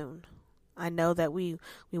them soon. I know that we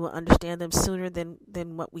will understand them sooner than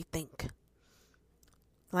what we think.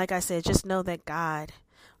 Like I said, just know that God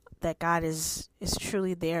is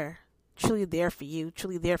truly there for you,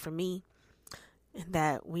 truly there for me, and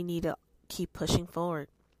that we need to keep pushing forward.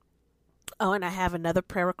 Oh, and I have another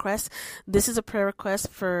prayer request. This is a prayer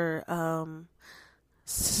request for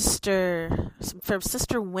Sister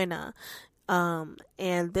Winna.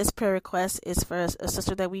 And this prayer request is for a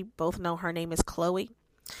sister that we both know. Her name is Chloe,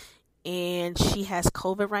 and she has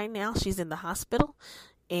COVID right now. She's in the hospital,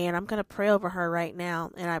 and I'm going to pray over her right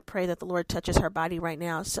now, and I pray that the Lord touches her body right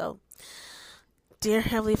now. So, dear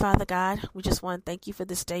Heavenly Father God, we just want to thank you for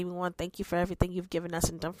this day. We want to thank you for everything you've given us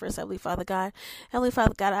and done for us, Heavenly Father God. Heavenly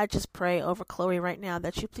Father God, I just pray over Chloe right now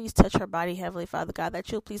that you please touch her body, Heavenly Father God,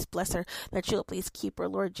 that you'll please bless her, that you'll please keep her,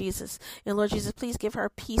 Lord Jesus. And Lord Jesus, please give her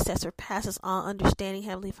peace that surpasses all understanding,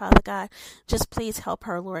 Heavenly Father God. Just please help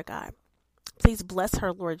her, Lord God. Please bless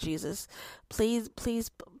her, Lord Jesus. Please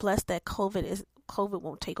bless that COVID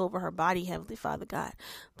won't take over her body, Heavenly Father God.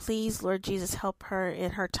 Please, Lord Jesus, help her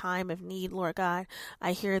in her time of need, Lord God.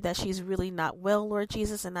 I hear that she's really not well, Lord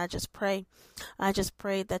Jesus, and I just pray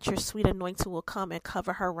that your sweet anointing will come and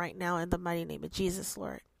cover her right now in the mighty name of Jesus,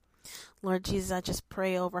 Lord. Lord Jesus, I just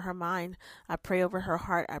pray over her mind. I pray over her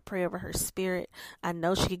heart. I pray over her spirit. I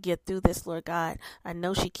know she could get through this, Lord God. I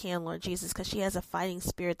know she can, Lord Jesus, because she has a fighting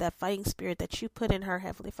spirit, that fighting spirit that you put in her,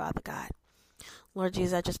 Heavenly Father God. Lord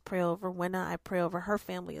Jesus, I just pray over Winna. I pray over her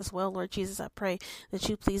family as well. Lord Jesus, I pray that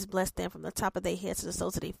you please bless them from the top of their heads to the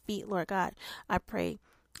soles of their feet, Lord God. I pray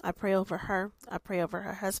over her. I pray over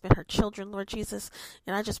her husband, her children, Lord Jesus.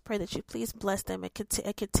 And I just pray that you please bless them and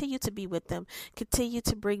continue to be with them. Continue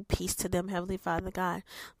to bring peace to them, Heavenly Father God.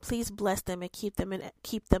 Please bless them and keep them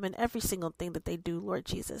in every single thing that they do, Lord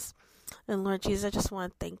Jesus. And Lord Jesus, I just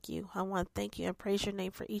want to thank you. I want to thank you and praise your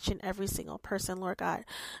name for each and every single person, Lord God.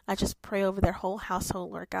 I just pray over their whole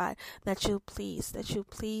household, Lord God, that you please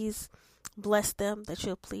bless them, that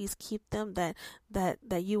you'll please keep them, that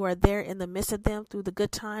you are there in the midst of them through the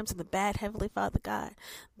good times and the bad, Heavenly Father God,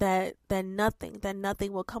 that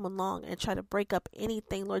nothing will come along and try to break up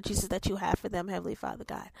anything, Lord Jesus, that you have for them, Heavenly Father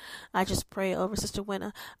God. I just pray over Sister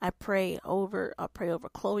Winna. I pray over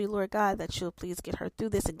Chloe, Lord God, that you'll please get her through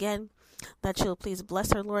this again, that you'll please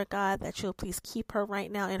bless her, Lord God, that you'll please keep her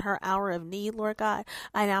right now in her hour of need, Lord God.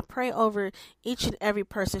 And I pray over each and every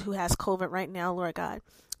person who has COVID right now, Lord God,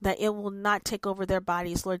 that it will not take over their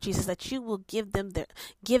bodies, Lord Jesus, that you will give them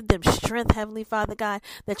strength, Heavenly Father God,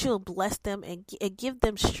 that you will bless them and give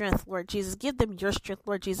them strength, Lord Jesus. Give them your strength,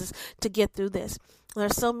 Lord Jesus, to get through this. There are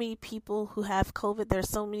so many people who have COVID. There are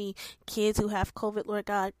so many kids who have COVID, Lord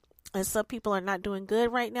God. And some people are not doing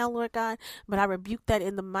good right now, Lord God, but I rebuke that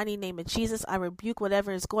in the mighty name of Jesus. I rebuke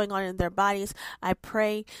whatever is going on in their bodies. I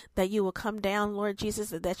pray that you will come down, Lord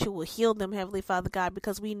Jesus, and that you will heal them, Heavenly Father God,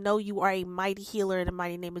 because we know you are a mighty healer in the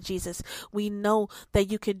mighty name of Jesus. We know that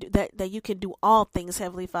you can do, that you can do all things,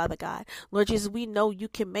 Heavenly Father God. Lord Jesus, we know you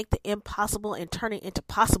can make the impossible and turn it into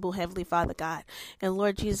possible, Heavenly Father God. And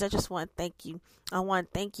Lord Jesus, I just want to thank you. I want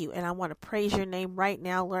to thank you, and I want to praise your name right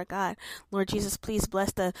now, Lord God. Lord Jesus, please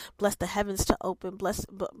bless the heavens to open,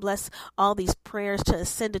 bless all these prayers to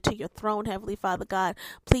ascend to your throne, Heavenly Father God.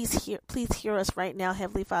 Please hear us right now,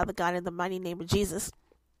 Heavenly Father God, in the mighty name of Jesus.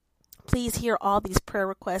 Please hear all these prayer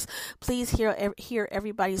requests. Please hear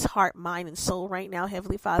everybody's heart, mind, and soul right now,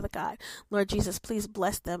 Heavenly Father God. Lord Jesus, please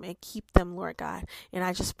bless them and keep them, Lord God. And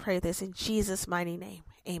I just pray this in Jesus' mighty name.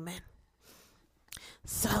 Amen.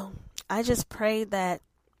 So I just pray that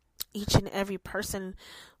each and every person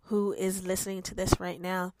who is listening to this right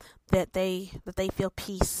now, that they feel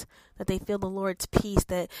peace, that they feel the Lord's peace,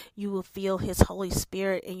 that you will feel his Holy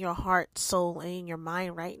Spirit in your heart, soul, and in your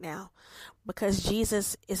mind right now, because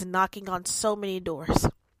Jesus is knocking on so many doors.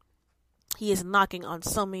 He is knocking on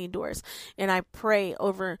so many doors, and I pray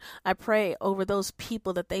over those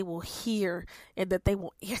people that they will hear and that they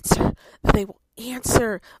will answer, that they will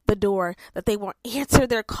answer the door, that they will answer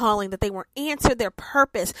their calling, that they will answer their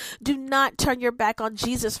purpose. Do not turn your back on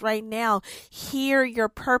Jesus right now. Hear your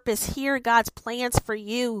purpose. Hear God's plans for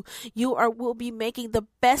you. You will be making the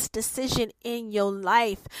best decision in your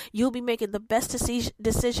life. You'll be making the best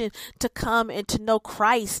decision to come and to know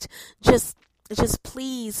Christ. Just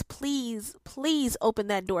please open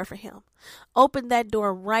that door for him. Open that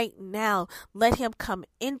door right now. Let him come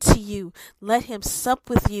into you. Let him sup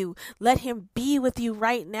with you. Let him be with you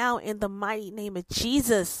right now in the mighty name of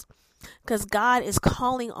Jesus. Because God is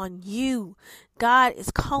calling on you. God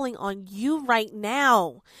is calling on you right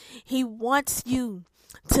now. He wants you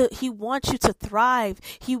to thrive.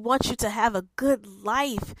 He wants you to have a good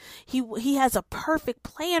life. He has a perfect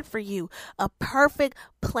plan for you. A perfect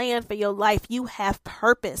plan for your life. You have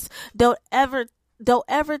purpose. Don't ever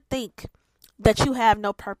think that you have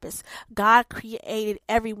no purpose. God created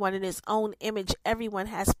everyone in his own image. Everyone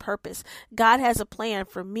has purpose. God has a plan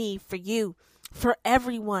for me, for you, for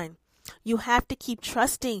everyone. You have to keep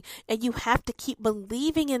trusting, and you have to keep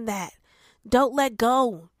believing in that. Don't let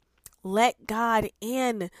go. Let God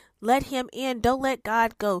in. Let him in. Don't let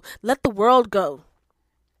God go. Let the world go.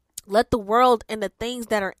 Let the world and the things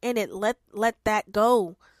that are in it, let that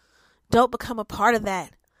go. Don't become a part of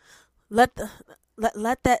that. Let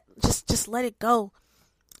that just let it go.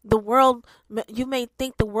 The world, you may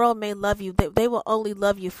think the world may love you. They will only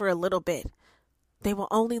love you for a little bit. They will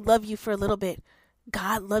only love you for a little bit.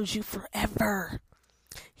 God loves you forever.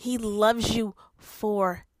 He loves you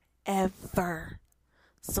forever.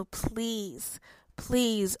 So please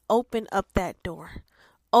open up that door.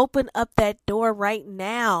 Open up that door right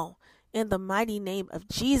now. In the mighty name of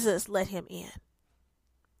Jesus, let him in.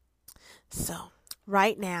 So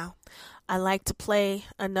right now, I like to play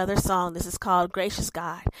another song. This is called Gracious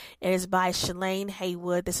God. It is by Shalane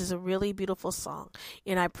Haywood. This is a really beautiful song,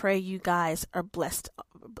 and I pray you guys are blessed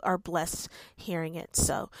hearing it.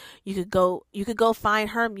 So you could go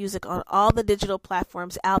find her music on all the digital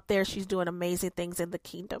platforms out there. She's doing amazing things in the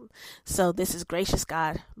kingdom. So this is Gracious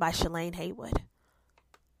God by Shalane Haywood.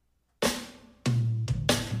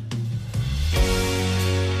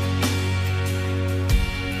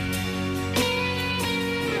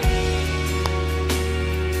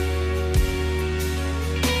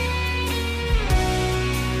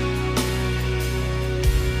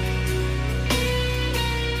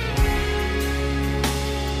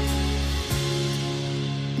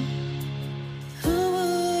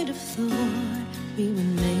 We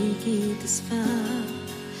would make it this far.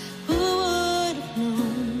 Who would have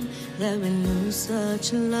known that we knew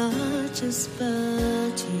such a lot just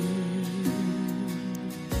but you?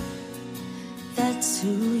 That's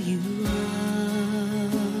who you are.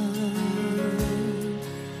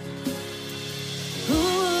 Who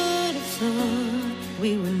would have thought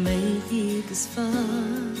we would make it this far?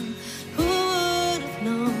 Who would have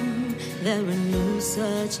known that we knew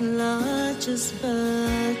such a lot just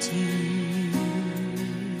but you?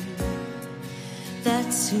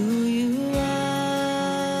 That's who you are.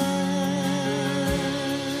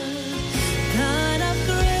 God of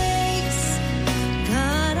grace,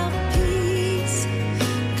 God of peace,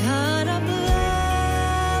 God of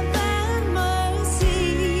love and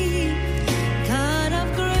mercy. God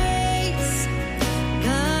of grace,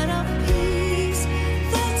 God of peace,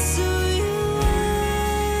 that's who you are.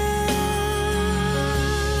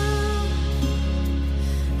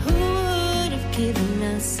 Who would have given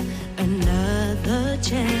us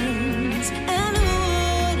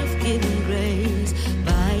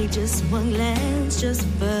one glance just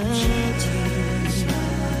but you.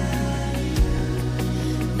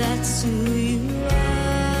 That's who you are.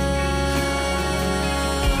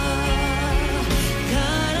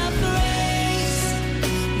 God of grace,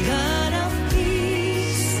 God of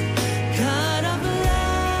peace, God of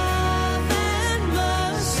love and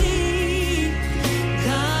mercy.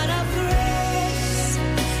 God of grace,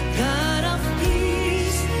 God of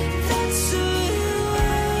peace, that's who you are.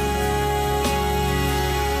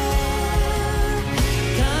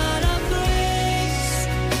 God of grace,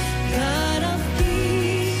 God of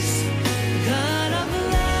peace, God of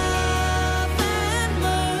love and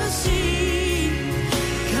mercy.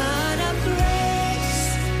 God of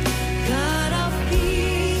grace, God of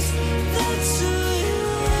peace, that's who you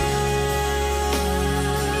are.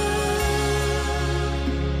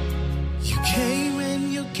 You came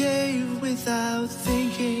and you gave without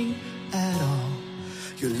thinking at all.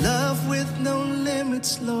 Your love with no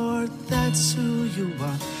limits, Lord, that's who you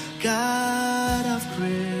are. God of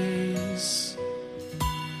grace,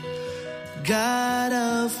 God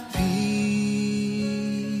of peace.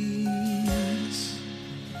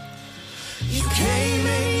 You came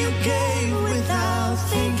and you gave without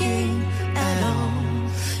thinking at all.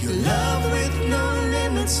 Your love with no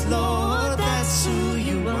limits, Lord, that's who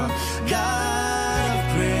you are. God of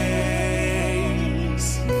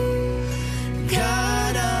grace,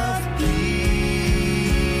 God of peace.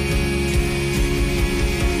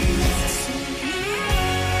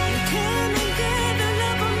 You came and gave the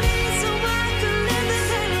love for me so I could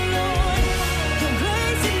live in it, Lord. Your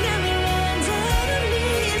grace it never runs out of me.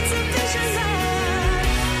 It's sufficient, Lord.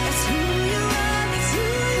 That's who you are. That's who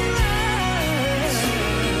you are.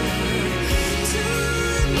 To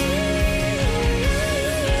me,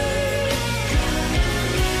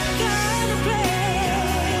 God of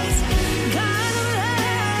grace, God of love.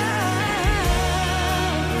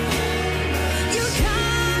 You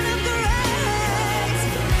God of grace,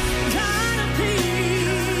 God of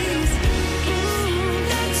peace.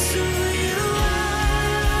 That's who you are.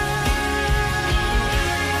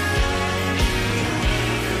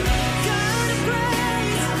 God of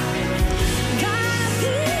grace, God of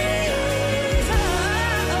peace.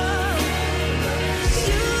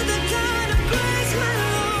 You're the God of grace, my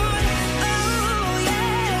Lord. Oh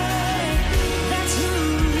yeah, that's who.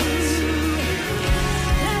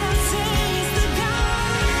 Let us say it's the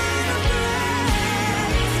God of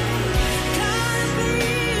grace, God of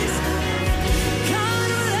peace, God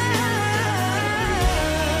of love.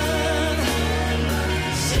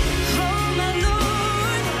 Oh my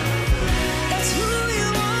Lord, that's who you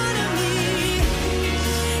wanna be.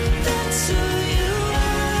 That's who you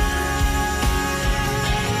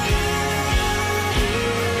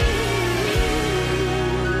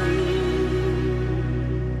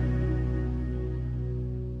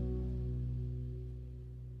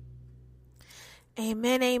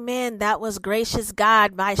Amen, amen. That was Gracious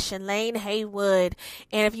God by Shalane Haywood.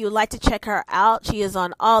 And if you would like to check her out, she is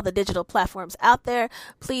on all the digital platforms out there.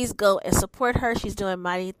 Please go and support her. She's doing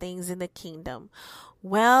mighty things in the kingdom.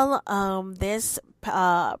 Well, this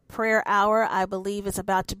prayer hour, I believe, is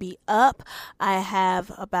about to be up. I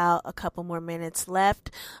have about a couple more minutes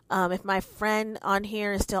left. If my friend on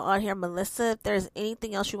here is still on here, Melissa, if there's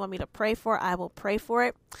anything else you want me to pray for, I will pray for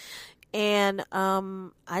it. And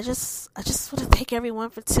I just want to thank everyone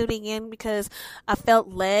for tuning in, because I felt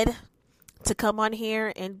led to come on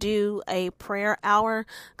here and do a prayer hour,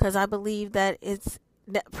 because I believe that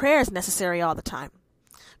prayer is necessary all the time.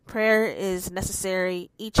 Prayer is necessary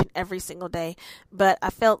each and every single day, but I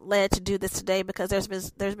felt led to do this today because there's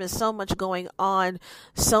been so much going on,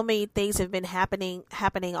 so many things have been happening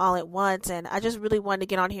all at once, and I just really wanted to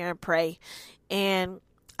get on here and pray. And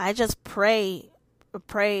I just pray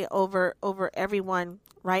over everyone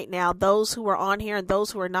right now, those who are on here and those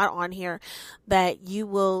who are not on here, that you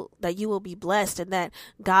will be blessed, and that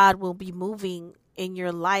God will be moving in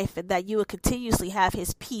your life, and that you will continuously have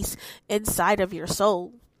his peace inside of your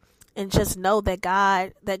soul. And just know that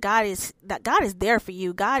God is there for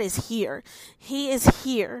you. God is here. He is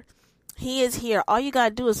here. He is here. All you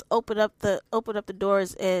gotta do is open up the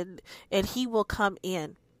doors, and he will come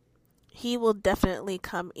in. He will definitely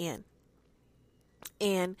come in.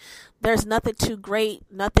 And there's nothing too great,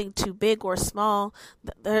 nothing too big or small.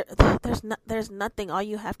 There's nothing. All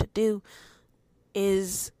you have to do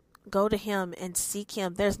is go to him and seek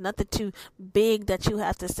him. There's nothing too big that you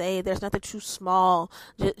have to say. There's nothing too small.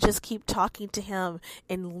 Just keep talking to him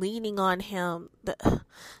and leaning on him.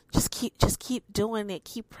 Just keep doing it.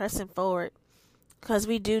 Keep pressing forward, because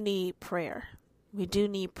we do need prayer. We do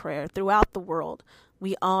need prayer throughout the world.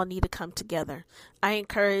 We all need to come together. I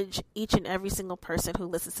encourage each and every single person who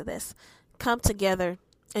listens to this, come together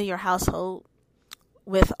in your household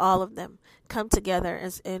with all of them. Come together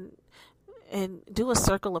and do a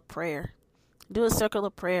circle of prayer. Do a circle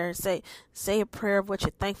of prayer. Say a prayer of what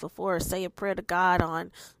you're thankful for. Say a prayer to God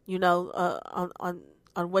on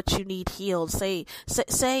what you need healed. Say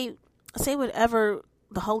whatever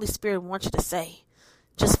the Holy Spirit wants you to say.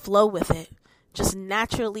 Just flow with it. Just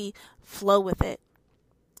naturally flow with it.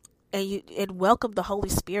 And welcome the Holy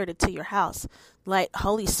Spirit into your house. Like,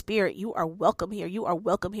 Holy Spirit, you are welcome here. You are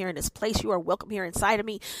welcome here in this place. You are welcome here inside of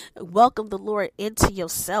me. Welcome the Lord into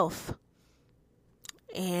yourself.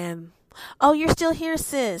 And, oh, you're still here,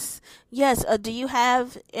 sis. Yes. Do you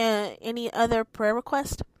have any other prayer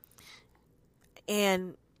request?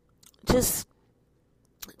 And just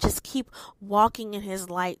keep walking in His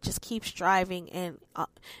light. Just keep striving and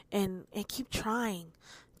keep trying.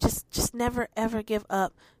 Just never ever give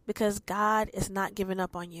up, because God is not giving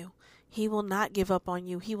up on you. He will not give up on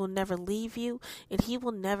you. He will never leave you, and He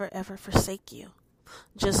will never ever forsake you.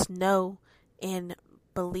 Just know and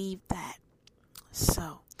believe that.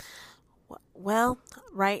 So, well,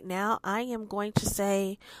 right now I am going to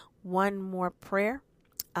say one more prayer.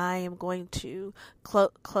 I am going to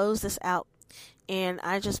close this out. And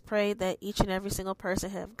I just pray that each and every single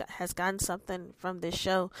person has gotten something from this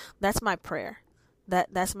show. That's my prayer.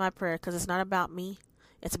 That's my prayer, because it's not about me.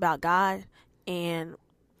 It's about God. And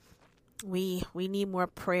we need more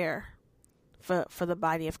prayer for the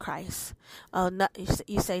body of Christ.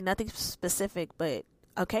 You say nothing specific, but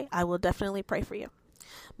okay, I will definitely pray for you.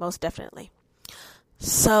 Most definitely.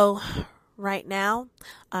 So right now,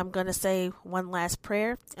 I'm going to say one last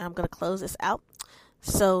prayer, and I'm going to close this out.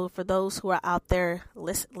 So for those who are out there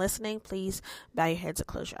listening, please bow your heads and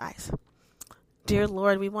close your eyes. Dear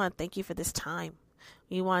Lord, we want to thank you for this time.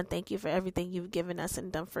 We want to thank you for everything you've given us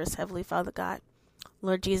and done for us, Heavenly Father God.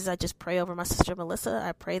 Lord Jesus, I just pray over my sister Melissa.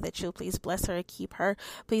 I pray that you'll please bless her and keep her.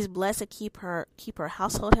 Please bless and keep her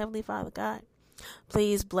household, Heavenly Father God.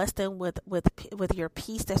 Please bless them with your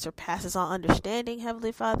peace that surpasses all understanding,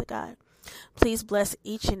 Heavenly Father God. Please bless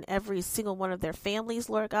each and every single one of their families,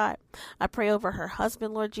 Lord God. I pray over her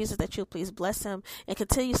husband, Lord Jesus, that you'll please bless him and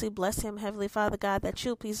continuously bless him, Heavenly Father God, that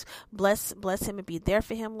you'll please bless him and be there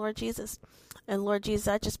for him, Lord Jesus. And Lord Jesus,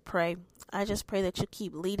 I just pray that you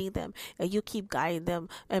keep leading them and you keep guiding them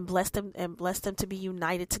and bless them to be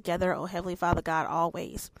united together, oh Heavenly Father God,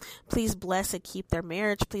 always. Please bless and keep their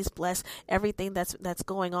marriage. Please bless everything that's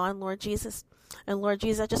going on, Lord Jesus. And Lord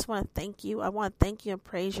Jesus, I just want to thank you. I want to thank you and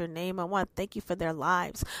praise your name. I want to thank you for their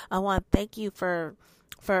lives. I want to thank you for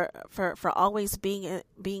always being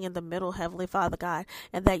in the middle, Heavenly Father God,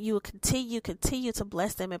 and that you will continue to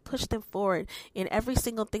bless them and push them forward in every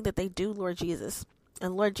single thing that they do, Lord Jesus.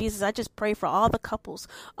 And Lord Jesus, I just pray for all the couples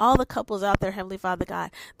out there, Heavenly Father God,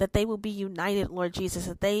 that they will be united, Lord Jesus,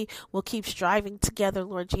 that they will keep striving together,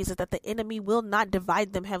 Lord Jesus, that the enemy will not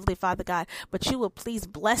divide them, Heavenly Father God, but you will please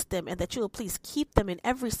bless them and that you will please keep them in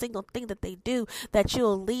every single thing that they do, that you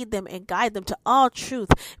will lead them and guide them to all truth,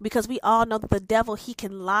 because we all know that the devil, he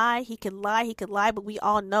can lie, but we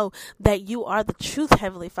all know that you are the truth,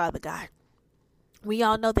 Heavenly Father God. We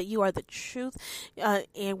all know that you are the truth,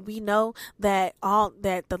 and we know that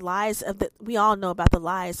we all know about the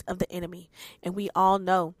lies of the enemy, and we all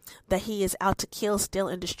know that he is out to kill, steal,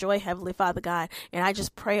 and destroy, Heavenly Father God. And I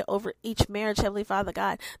just pray over each marriage, Heavenly Father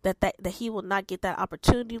God, that he will not get that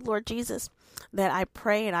opportunity, Lord Jesus. That I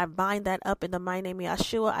pray and I bind that up in the mighty name of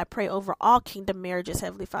Yeshua. I pray over all kingdom marriages,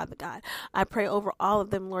 Heavenly Father God. I pray over all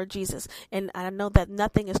of them, Lord Jesus, and I know that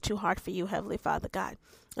nothing is too hard for you, Heavenly Father God.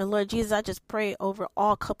 And Lord Jesus, I just pray over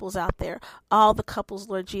all couples out there, all the couples,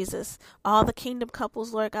 Lord Jesus, all the kingdom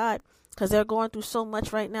couples, Lord God, because they're going through so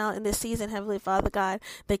much right now in this season, Heavenly Father God.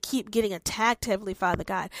 They keep getting attacked, Heavenly Father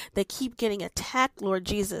God. They keep getting attacked, Lord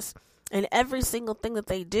Jesus. And every single thing that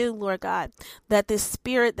they do, Lord God, that this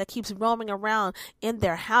spirit that keeps roaming around in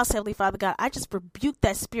their house, Heavenly Father God, I just rebuke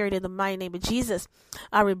that spirit in the mighty name of Jesus.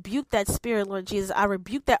 I rebuke that spirit, Lord Jesus. I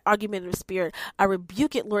rebuke that argumentative spirit. I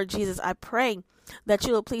rebuke it, Lord Jesus. I pray that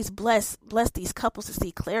you will please bless these couples to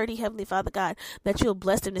see clarity, Heavenly Father God, that you will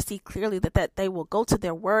bless them to see clearly, that they will go to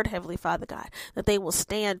their word, Heavenly Father God, that they will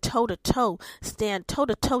stand toe to toe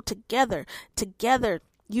together,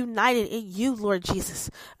 united in you, Lord Jesus.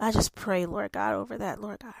 I just pray, Lord God, over that,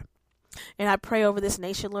 Lord God. And I pray over this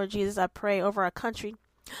nation, Lord Jesus. I pray over our country.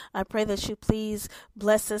 I pray that you please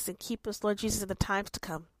bless us and keep us, Lord Jesus, in the times to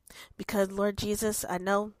come. Because, Lord Jesus, I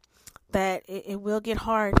know that it will get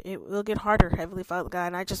hard. It will get harder, Heavenly Father God.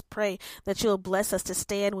 And I just pray that you'll bless us to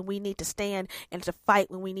stand when we need to stand and to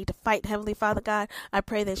fight when we need to fight, Heavenly Father God. I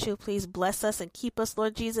pray that you'll please bless us and keep us,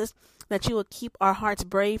 Lord Jesus, that you will keep our hearts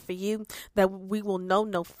brave for you, that we will know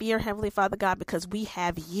no fear, Heavenly Father God, because we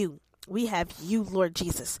have you. We have you, Lord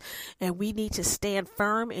Jesus, and we need to stand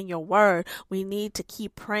firm in your word. We need to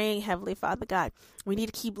keep praying, Heavenly Father God. We need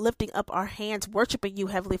to keep lifting up our hands, worshiping you,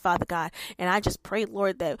 Heavenly Father God. And I just pray,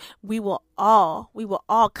 Lord, that we will all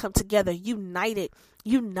come together, united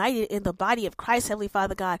in the body of Christ, Heavenly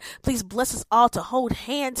Father God. Please bless us all to hold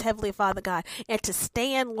hands, Heavenly Father God, and to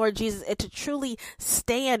stand, Lord Jesus, and to truly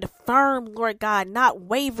stand firm, Lord God, not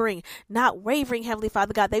wavering, Heavenly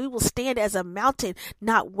Father God, that we will stand as a mountain,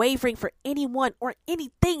 not wavering for anyone or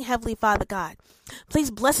anything, Heavenly Father God. Please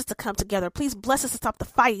bless us to come together. Please bless us to stop the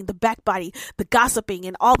fighting, the backbiting, the gossiping,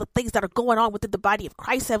 and all the things that are going on within the body of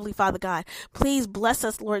Christ, Heavenly Father God. Please bless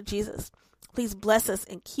us, Lord Jesus. Please bless us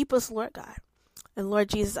and keep us, Lord God. And Lord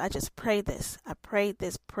Jesus, I just pray this. I pray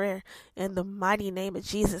this prayer in the mighty name of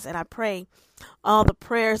Jesus. And I pray all the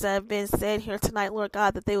prayers that have been said here tonight, Lord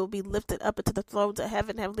God, that they will be lifted up into the thrones of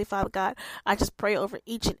heaven, Heavenly Father God. I just pray over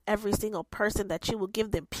each and every single person that you will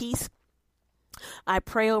give them peace. I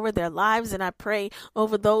pray over their lives, and I pray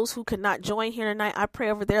over those who could not join here tonight. I pray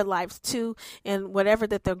over their lives too, and whatever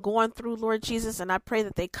that they're going through, Lord Jesus. And I pray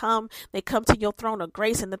that they come to your throne of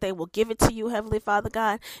grace, and that they will give it to you, Heavenly Father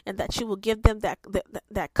God, and that you will give them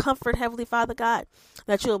that comfort, Heavenly Father God,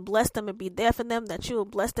 that you will bless them and be there for them, that you will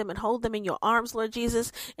bless them and hold them in your arms, Lord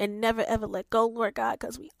Jesus, and never ever let go, Lord God,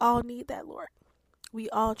 because we all need that, Lord. We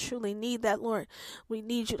all truly need that, Lord. We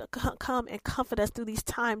need you to come and comfort us through these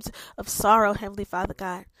times of sorrow, Heavenly Father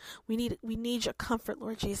God. We need your comfort,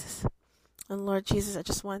 Lord Jesus. And Lord Jesus, I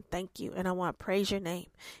just want to thank you, and I want to praise your name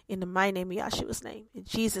in the mighty name of Yahshua's name. In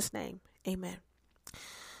Jesus' name, amen.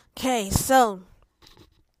 Okay, so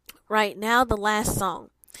right now the last song.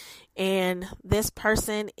 And this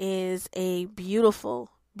person is a beautiful,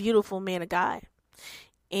 beautiful man of God.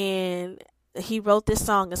 And he wrote this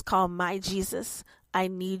song. It's called My Jesus, I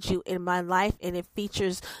Need You in My Life, and it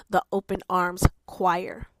features the Open Arms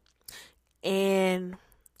Choir. And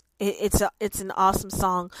it's an awesome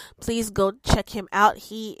song. Please go check him out.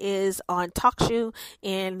 He is on TalkShoe,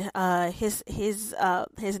 and his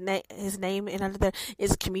name and under there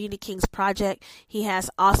is Community Kings Project. He has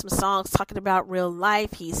awesome songs talking about real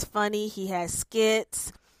life. He's funny. He has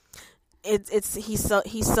skits. He's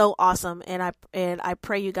so awesome, and I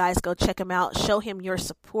pray you guys go check him out. Show him your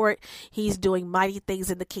support. He's doing mighty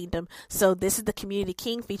things in the kingdom. So this is the Community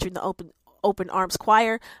King featuring the Open Arms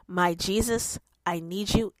Choir. My Jesus, I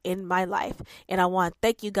Need You in My Life. And I want to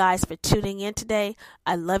thank you guys for tuning in today.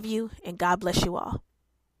 I love you, and God bless you all.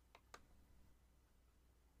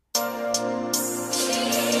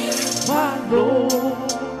 My Lord,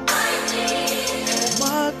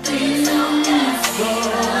 my Jesus.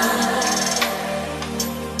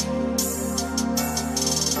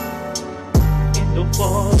 The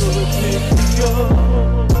Father lift me up.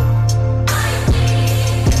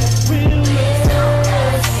 We'll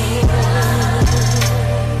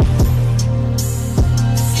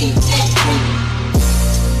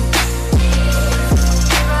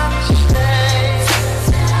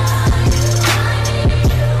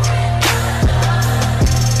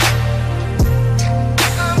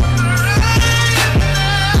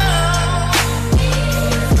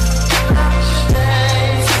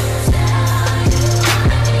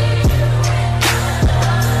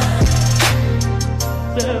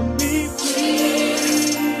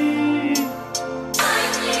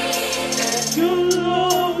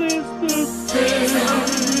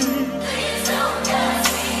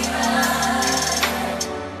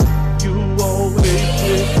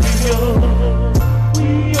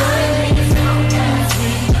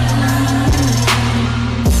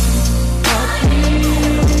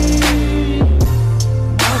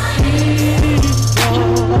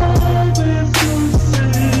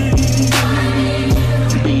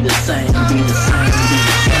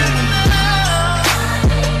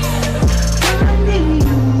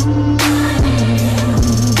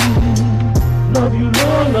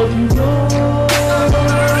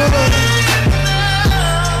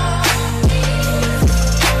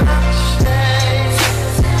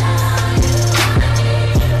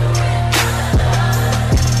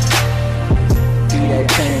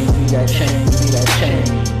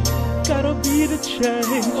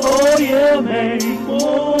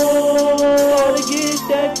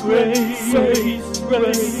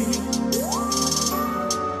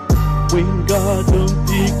when God don't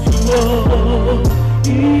pick you up,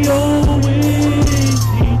 He always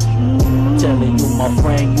be true. telling you, my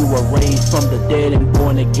friend, you were raised from the dead and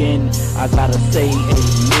born again. I gotta say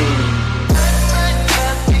amen.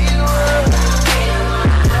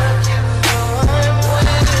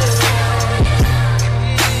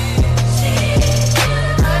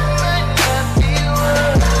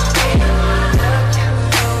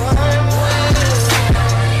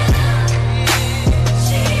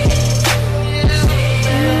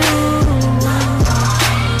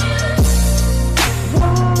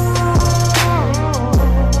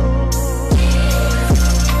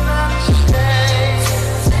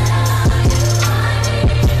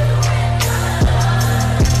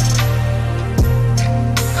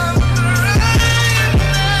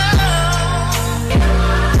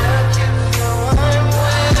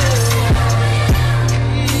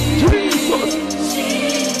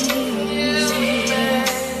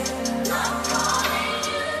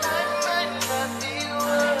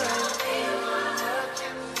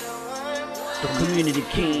 The Community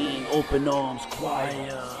King, Open Arms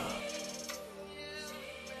Choir.